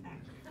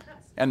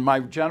 And my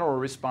general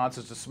response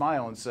is to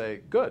smile and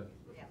say, "Good."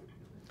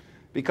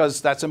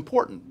 Because that's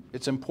important.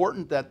 It's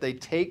important that they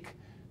take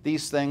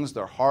these things.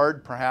 They're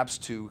hard perhaps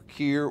to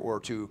hear or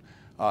to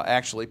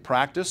actually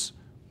practice,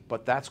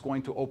 but that's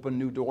going to open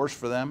new doors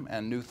for them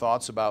and new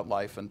thoughts about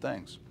life and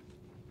things.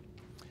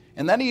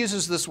 And then he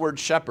uses this word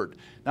shepherd.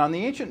 Now in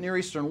the ancient Near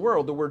Eastern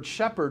world, the word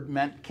shepherd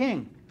meant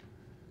king.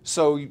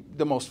 So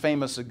the most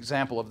famous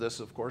example of this,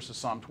 of course, is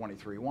Psalm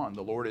 23:1.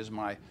 The Lord is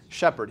my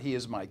shepherd, he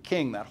is my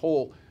king. That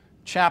whole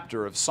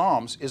chapter of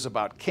Psalms is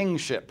about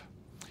kingship.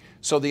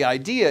 So the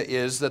idea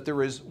is that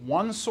there is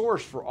one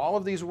source for all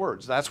of these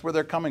words. That's where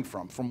they're coming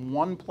from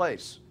one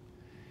place.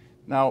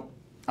 Now,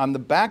 on the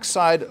back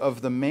side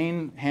of the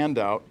main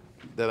handout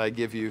that I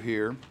give you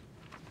here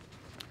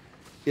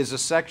is a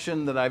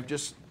section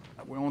that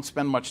we won't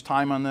spend much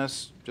time on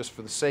this, just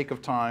for the sake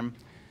of time.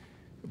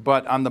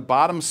 But on the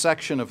bottom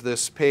section of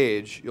this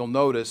page, you'll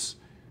notice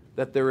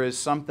that there is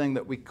something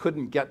that we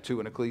couldn't get to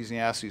in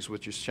Ecclesiastes,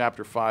 which is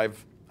chapter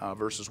 5,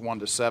 verses 1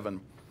 to 7.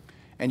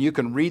 And you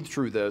can read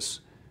through this,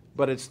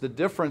 but it's the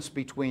difference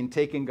between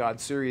taking God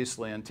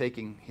seriously and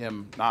taking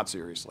him not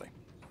seriously.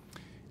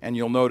 And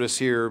you'll notice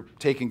here,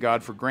 taking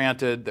God for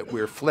granted, that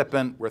we're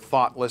flippant, we're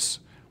thoughtless,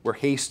 we're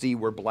hasty,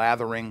 we're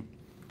blathering,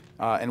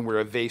 and we're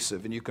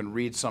evasive. And you can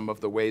read some of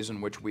the ways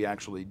in which we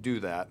actually do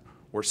that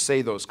or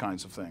say those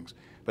kinds of things.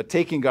 But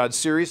taking God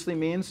seriously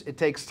means it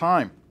takes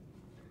time.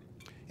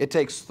 It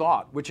takes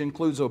thought, which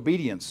includes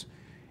obedience.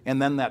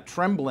 And then that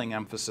trembling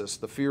emphasis,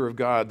 the fear of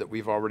God that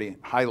we've already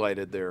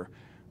highlighted there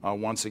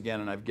once again.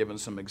 And I've given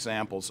some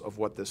examples of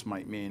what this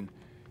might mean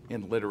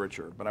in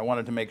literature. But I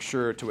wanted to make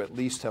sure to at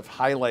least have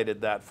highlighted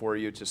that for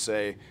you to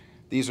say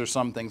these are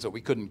some things that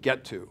we couldn't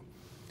get to.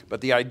 But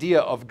the idea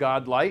of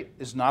God light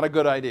is not a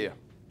good idea.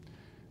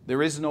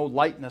 There is no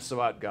lightness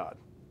about God.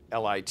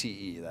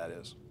 L-I-T-E, that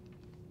is.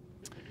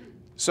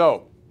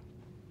 So,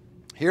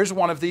 here's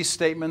one of these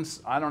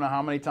statements. I don't know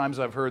how many times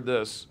I've heard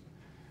this.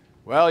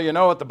 Well, you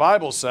know what the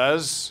Bible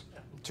says.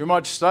 Too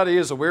much study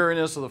is a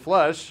weariness of the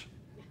flesh.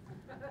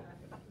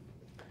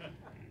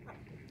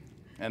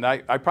 And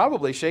I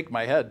probably shake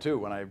my head, too,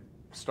 when I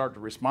start to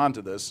respond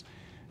to this.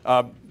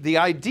 The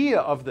idea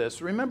of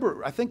this,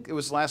 remember, I think it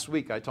was last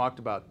week I talked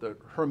about the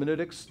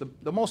hermeneutics.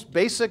 The most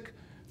basic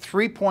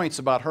 3 points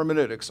about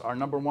hermeneutics are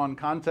number 1,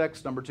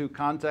 context, number 2,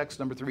 context,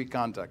 number 3,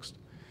 context.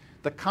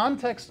 The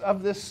context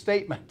of this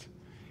statement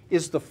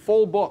is the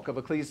full book of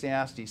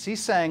Ecclesiastes.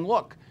 He's saying,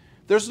 look,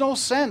 there's no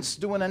sense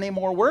doing any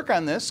more work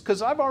on this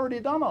because I've already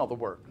done all the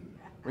work.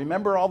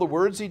 Remember all the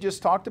words he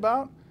just talked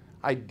about?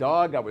 I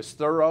dug, I was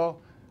thorough,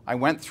 I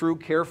went through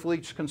carefully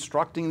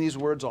constructing these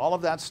words, all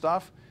of that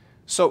stuff.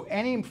 So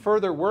any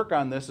further work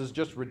on this is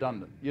just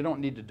redundant. You don't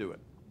need to do it.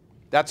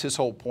 That's his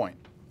whole point.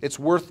 It's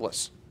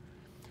worthless.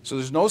 So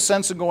there's no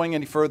sense in going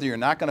any further. You're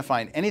not going to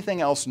find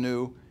anything else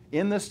new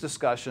in this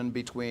discussion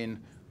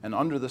between and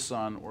under the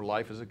sun or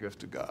life is a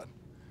gift of God.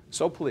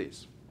 So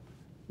please,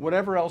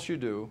 whatever else you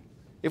do,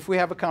 if we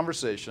have a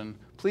conversation,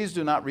 please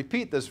do not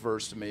repeat this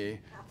verse to me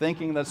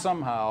thinking that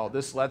somehow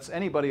this lets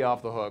anybody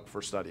off the hook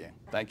for studying.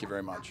 Thank you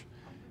very much.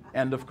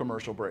 End of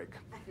commercial break.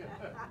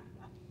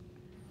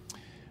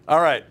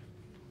 All right.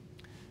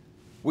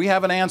 We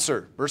have an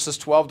answer. Verses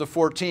 12 to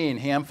 14,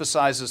 he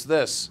emphasizes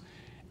this.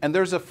 And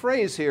there's a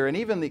phrase here, and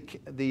even the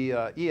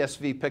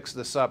ESV picks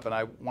this up, and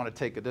I want to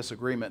take a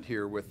disagreement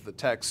here with the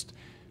text,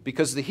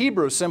 because the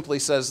Hebrew simply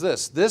says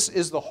this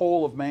is the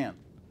whole of man.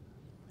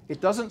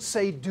 It doesn't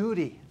say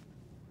duty.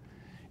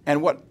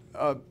 And what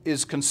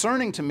is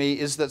concerning to me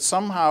is that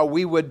somehow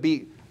we would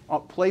be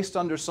placed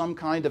under some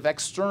kind of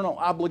external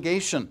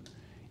obligation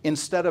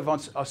instead of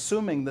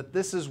assuming that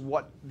this is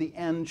what the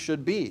end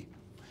should be.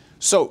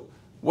 So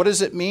what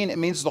does it mean? It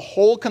means the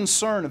whole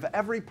concern of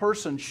every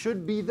person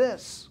should be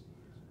this.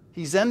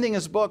 He's ending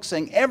his book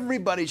saying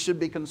everybody should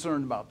be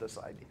concerned about this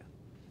idea.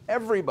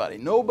 Everybody.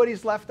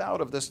 Nobody's left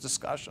out of this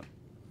discussion.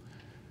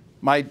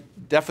 My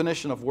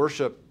definition of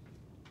worship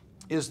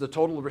is the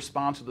total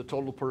response of the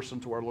total person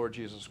to our Lord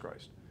Jesus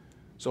Christ.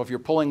 So if you're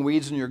pulling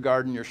weeds in your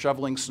garden, you're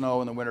shoveling snow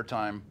in the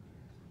wintertime,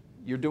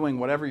 you're doing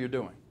whatever you're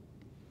doing.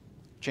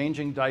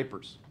 changing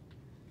diapers,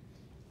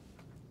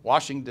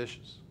 washing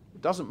dishes.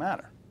 It doesn't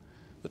matter.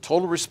 The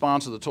total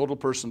response of the total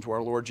person to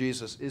our Lord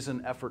Jesus is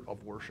an effort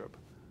of worship.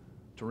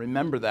 To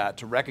remember that,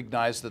 to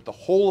recognize that the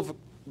whole of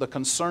the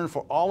concern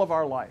for all of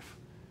our life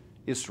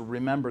is to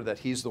remember that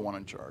He's the one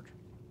in charge.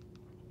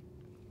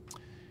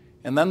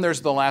 And then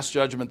there's the Last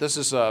Judgment. This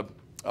is a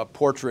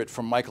portrait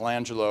from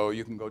Michelangelo.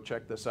 You can go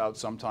check this out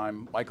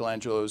sometime.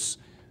 Michelangelo's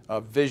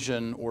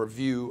vision or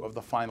view of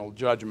the final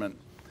judgment.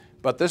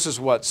 But this is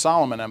what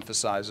Solomon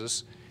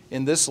emphasizes.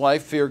 In this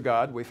life, fear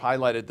God. We've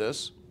highlighted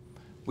this.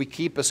 We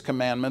keep His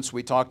commandments.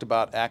 We talked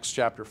about Acts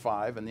chapter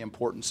 5 and the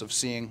importance of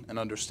seeing and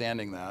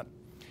understanding that.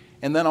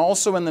 And then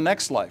also in the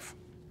next life.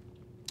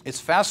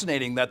 It's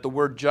fascinating that the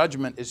word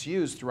judgment is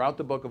used throughout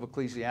the book of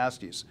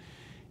Ecclesiastes.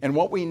 And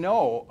what we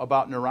know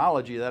about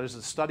neurology, that is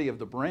the study of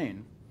the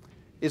brain,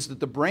 is that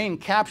the brain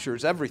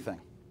captures everything,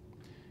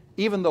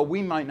 even though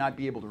we might not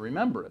be able to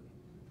remember it.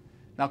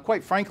 Now,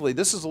 quite frankly,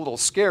 this is a little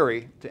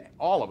scary to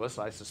all of us,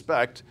 I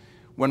suspect,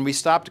 when we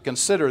stop to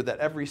consider that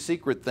every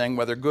secret thing,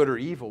 whether good or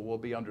evil, will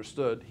be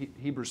understood.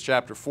 Hebrews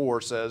chapter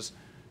 4 says,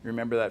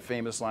 remember that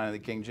famous line of the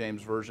King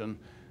James Version,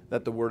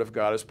 that the Word of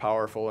God is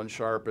powerful and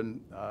sharp and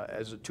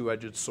as a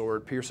two-edged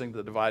sword, piercing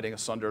the dividing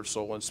asunder of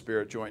soul and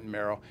spirit, joint and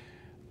marrow,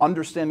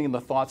 understanding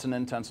the thoughts and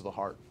intents of the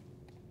heart.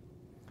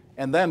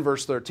 And then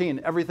verse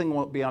 13, everything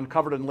will be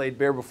uncovered and laid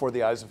bare before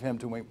the eyes of Him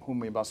to whom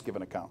we must give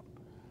an account.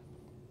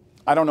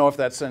 I don't know if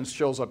that sends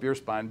chills up your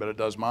spine, but it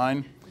does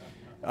mine.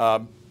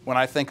 When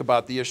I think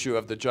about the issue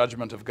of the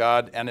judgment of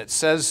God, and it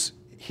says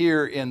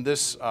here in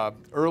this,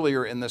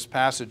 earlier in this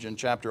passage in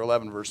chapter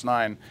 11, verse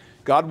 9,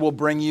 God will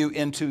bring you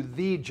into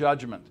the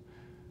judgment.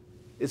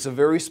 It's a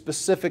very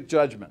specific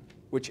judgment,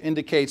 which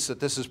indicates that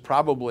this is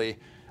probably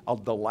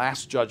the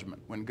last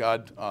judgment when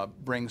God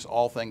brings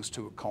all things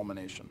to a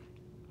culmination.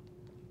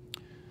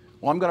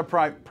 Well, I'm going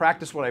to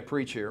practice what I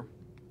preach here,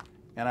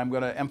 and I'm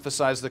going to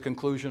emphasize the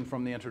conclusion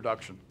from the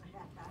introduction.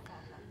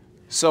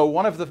 So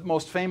one of the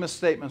most famous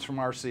statements from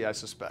R.C., I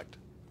suspect,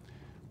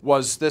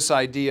 was this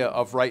idea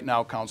of right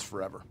now counts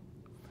forever.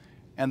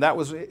 And that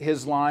was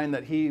his line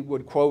that he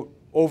would quote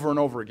over and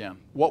over again.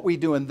 What we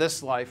do in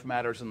this life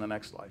matters in the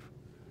next life.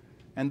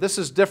 And this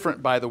is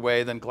different, by the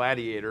way, than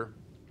Gladiator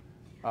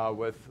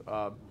with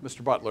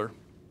Mr. Butler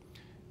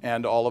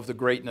and all of the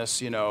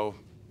greatness, you know,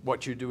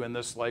 what you do in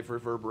this life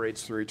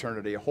reverberates through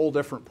eternity. A whole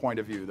different point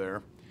of view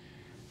there.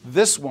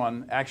 This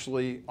one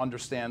actually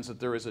understands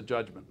that there is a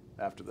judgment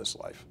after this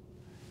life,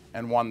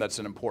 and one that's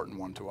an important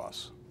one to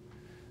us.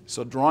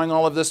 So drawing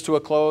all of this to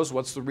a close,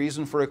 what's the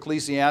reason for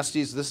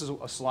Ecclesiastes? This is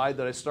a slide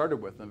that I started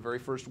with in the very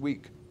first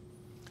week.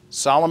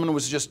 Solomon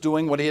was just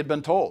doing what he had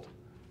been told.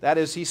 That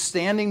is, he's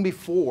standing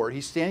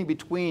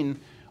between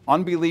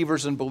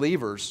unbelievers and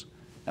believers,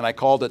 and I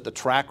called it the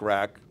track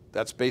rack.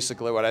 That's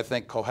basically what I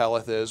think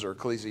Koheleth is, or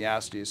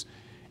Ecclesiastes.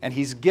 And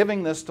he's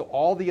giving this to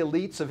all the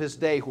elites of his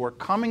day who are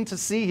coming to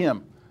see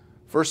him.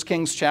 1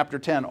 Kings chapter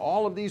 10,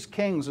 all of these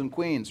kings and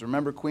queens,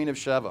 remember Queen of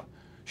Sheba,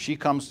 she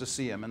comes to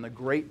see him, and the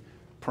great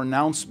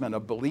pronouncement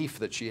of belief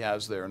that she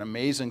has there, an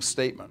amazing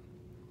statement.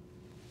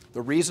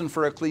 The reason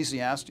for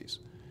Ecclesiastes.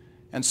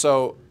 And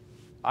so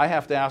I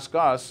have to ask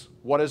us,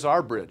 what is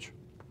our bridge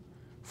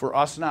for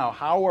us now?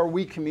 How are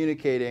we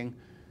communicating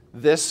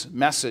this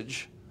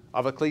message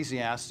of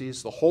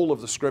Ecclesiastes, the whole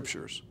of the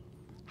Scriptures?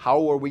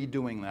 How are we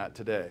doing that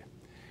today?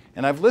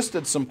 And I've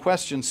listed some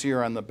questions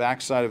here on the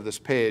back side of this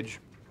page.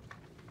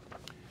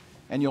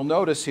 And you'll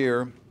notice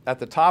here at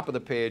the top of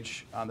the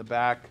page on the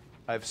back,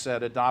 I've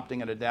said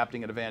adopting and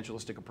adapting an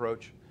evangelistic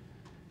approach.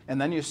 And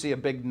then you see a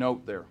big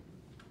note there.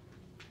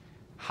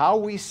 How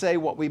we say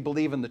what we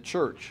believe in the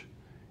church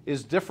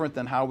is different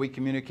than how we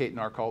communicate in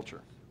our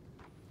culture.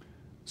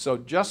 So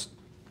just,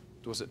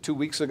 was it 2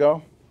 weeks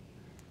ago?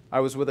 I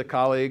was with a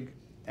colleague,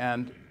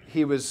 and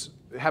he was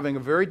having a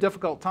very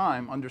difficult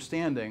time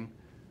understanding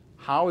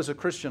how, as a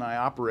Christian, I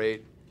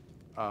operate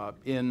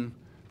in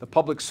the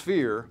public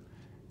sphere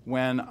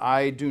when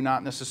I do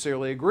not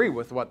necessarily agree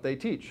with what they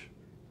teach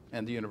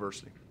in the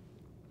university.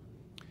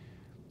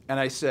 And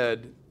I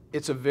said,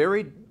 it's a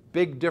very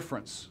big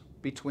difference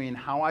between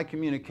how I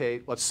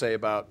communicate, let's say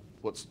about,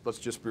 let's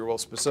just be real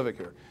specific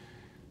here.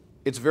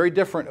 It's very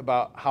different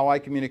about how I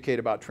communicate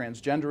about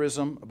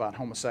transgenderism, about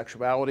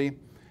homosexuality,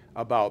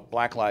 about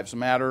Black Lives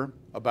Matter,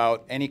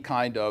 about any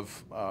kind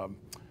of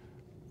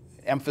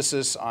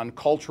emphasis on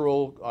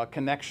cultural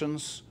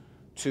connections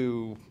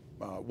to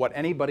what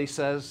anybody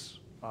says.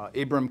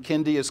 Ibram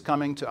Kendi is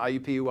coming to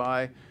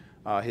IUPUI,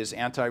 his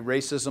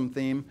anti-racism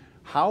theme.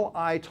 How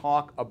I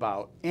talk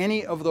about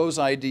any of those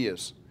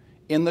ideas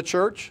in the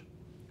church,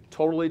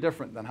 totally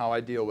different than how I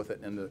deal with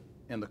it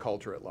in the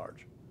culture at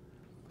large.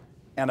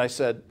 And I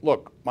said,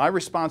 look, my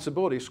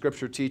responsibility,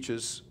 Scripture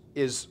teaches,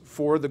 is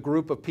for the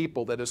group of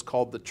people that is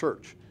called the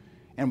church.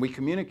 And we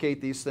communicate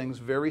these things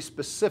very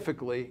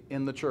specifically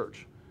in the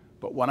church.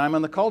 But when I'm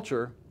in the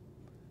culture,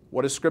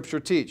 what does Scripture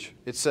teach?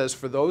 It says,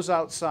 for those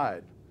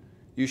outside,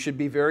 you should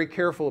be very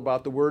careful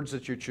about the words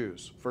that you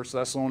choose. 1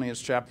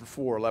 Thessalonians chapter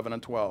 4, 11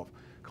 and 12.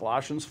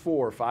 Colossians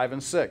 4, 5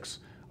 and 6.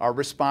 Our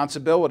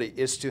responsibility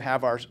is to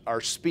have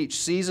our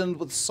speech seasoned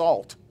with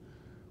salt.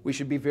 We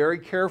should be very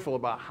careful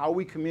about how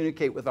we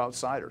communicate with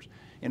outsiders.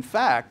 In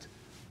fact,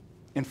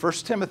 in 1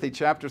 Timothy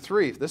chapter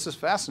 3, this is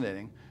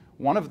fascinating,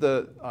 one of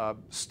the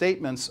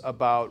statements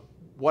about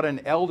what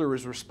an elder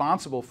is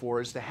responsible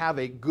for is to have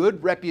a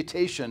good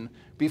reputation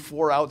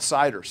before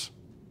outsiders.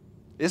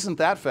 Isn't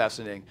that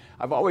fascinating?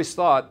 I've always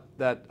thought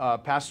that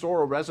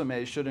pastoral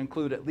resumes should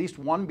include at least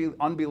one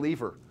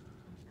unbeliever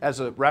as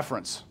a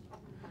reference,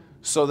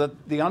 so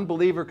that the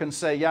unbeliever can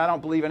say, yeah, I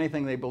don't believe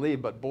anything they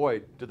believe, but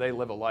boy, do they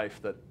live a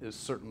life that is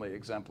certainly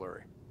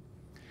exemplary.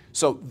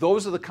 So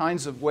those are the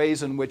kinds of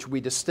ways in which we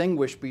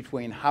distinguish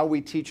between how we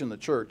teach in the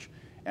church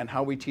and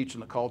how we teach in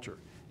the culture.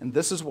 And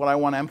this is what I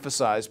want to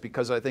emphasize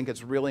because I think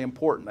it's really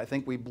important. I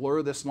think we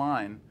blur this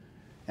line,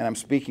 and I'm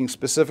speaking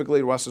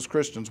specifically to us as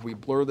Christians, we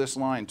blur this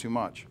line too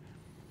much.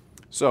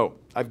 So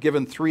I've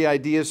given 3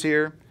 ideas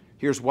here.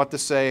 Here's what to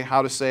say,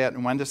 how to say it,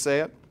 and when to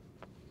say it.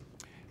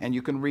 And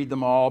you can read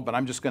them all, but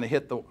I'm just going to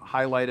hit the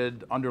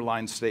highlighted,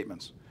 underlined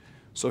statements.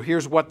 So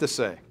here's what to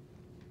say.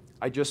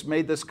 I just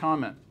made this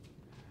comment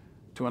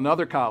to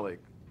another colleague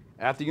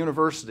at the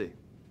university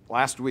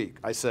last week.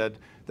 I said,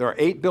 there are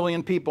 8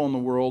 billion people in the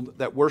world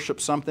that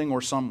worship something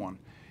or someone,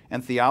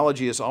 and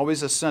theology is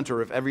always a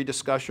center of every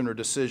discussion or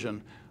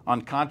decision,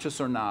 unconscious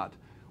or not.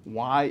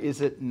 Why is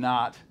it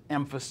not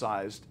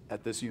emphasized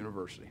at this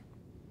university?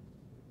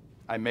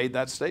 I made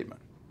that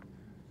statement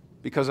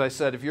because I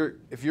said, if you're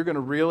going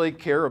to really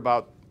care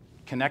about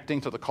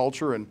connecting to the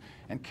culture and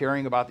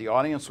caring about the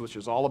audience, which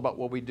is all about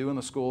what we do in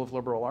the School of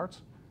Liberal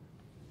Arts,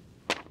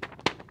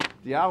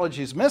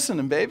 theology's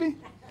missing, baby.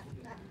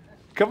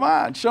 Come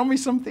on, show me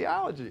some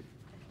theology.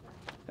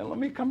 And let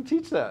me come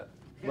teach that.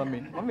 Let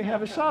me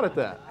have a shot at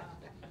that.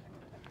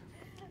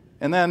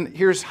 And then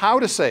here's how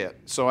to say it.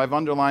 So I've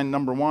underlined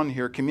number 1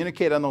 here,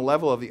 communicate on the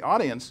level of the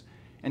audience.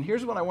 And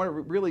here's what I want to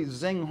really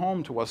zing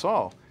home to us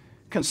all.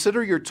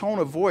 Consider your tone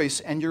of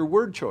voice and your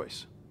word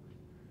choice.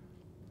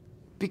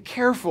 Be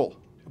careful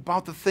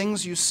about the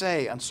things you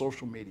say on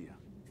social media.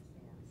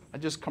 I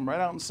just come right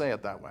out and say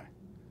it that way.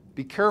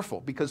 Be careful,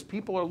 because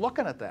people are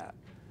looking at that.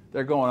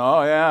 They're going,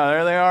 oh yeah,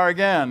 there they are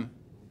again.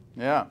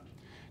 Yeah.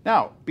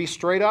 Now, be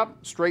straight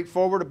up,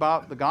 straightforward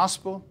about the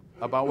gospel,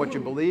 about what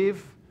you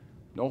believe,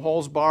 no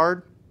holes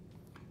barred.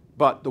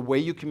 But the way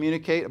you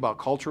communicate about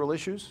cultural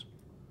issues,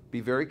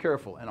 be very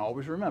careful. And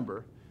always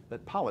remember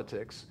that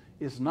politics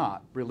is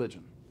not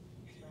religion.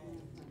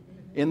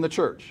 In the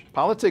church.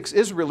 Politics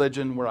is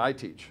religion where I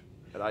teach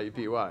at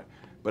IUPUI,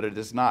 but it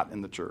is not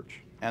in the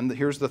church. And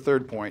here's the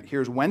third point.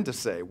 Here's when to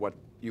say what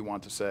you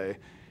want to say.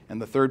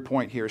 And the third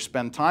point here,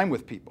 spend time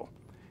with people.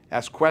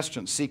 Ask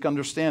questions, seek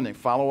understanding,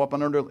 follow up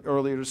on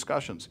earlier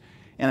discussions,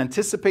 and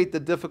anticipate the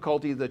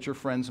difficulty that your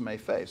friends may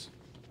face.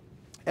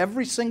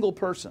 Every single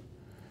person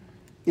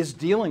is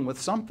dealing with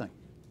something.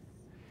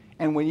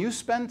 And when you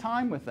spend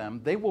time with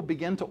them, they will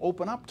begin to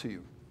open up to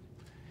you.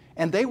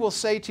 And they will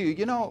say to you,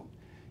 you know,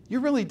 you're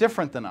really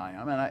different than I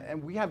am,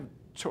 and we have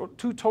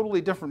two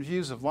totally different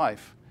views of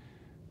life.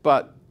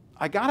 But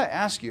I got to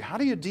ask you, how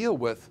do you deal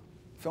with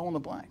fill in the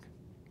blank?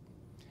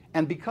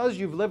 And because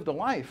you've lived a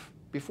life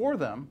before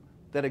them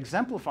that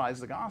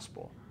exemplifies the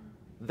gospel,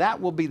 that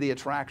will be the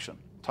attraction,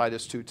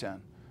 Titus 2:10.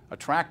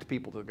 Attract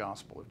people to the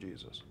gospel of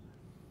Jesus.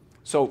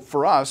 So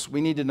for us, we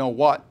need to know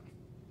what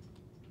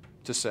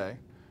to say,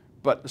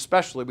 but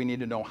especially we need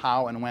to know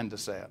how and when to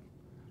say it.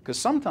 Because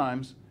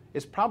sometimes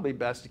it's probably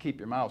best to keep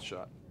your mouth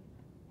shut.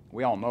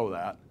 We all know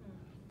that.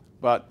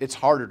 But it's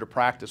harder to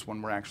practice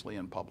when we're actually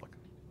in public.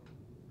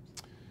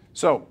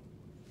 So,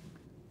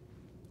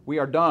 we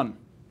are done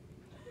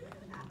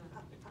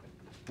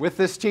with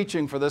this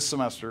teaching for this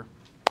semester.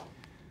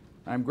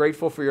 I'm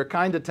grateful for your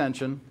kind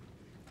attention,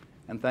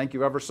 and thank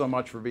you ever so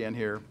much for being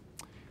here.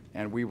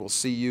 And we will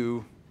see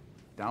you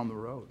down the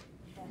road.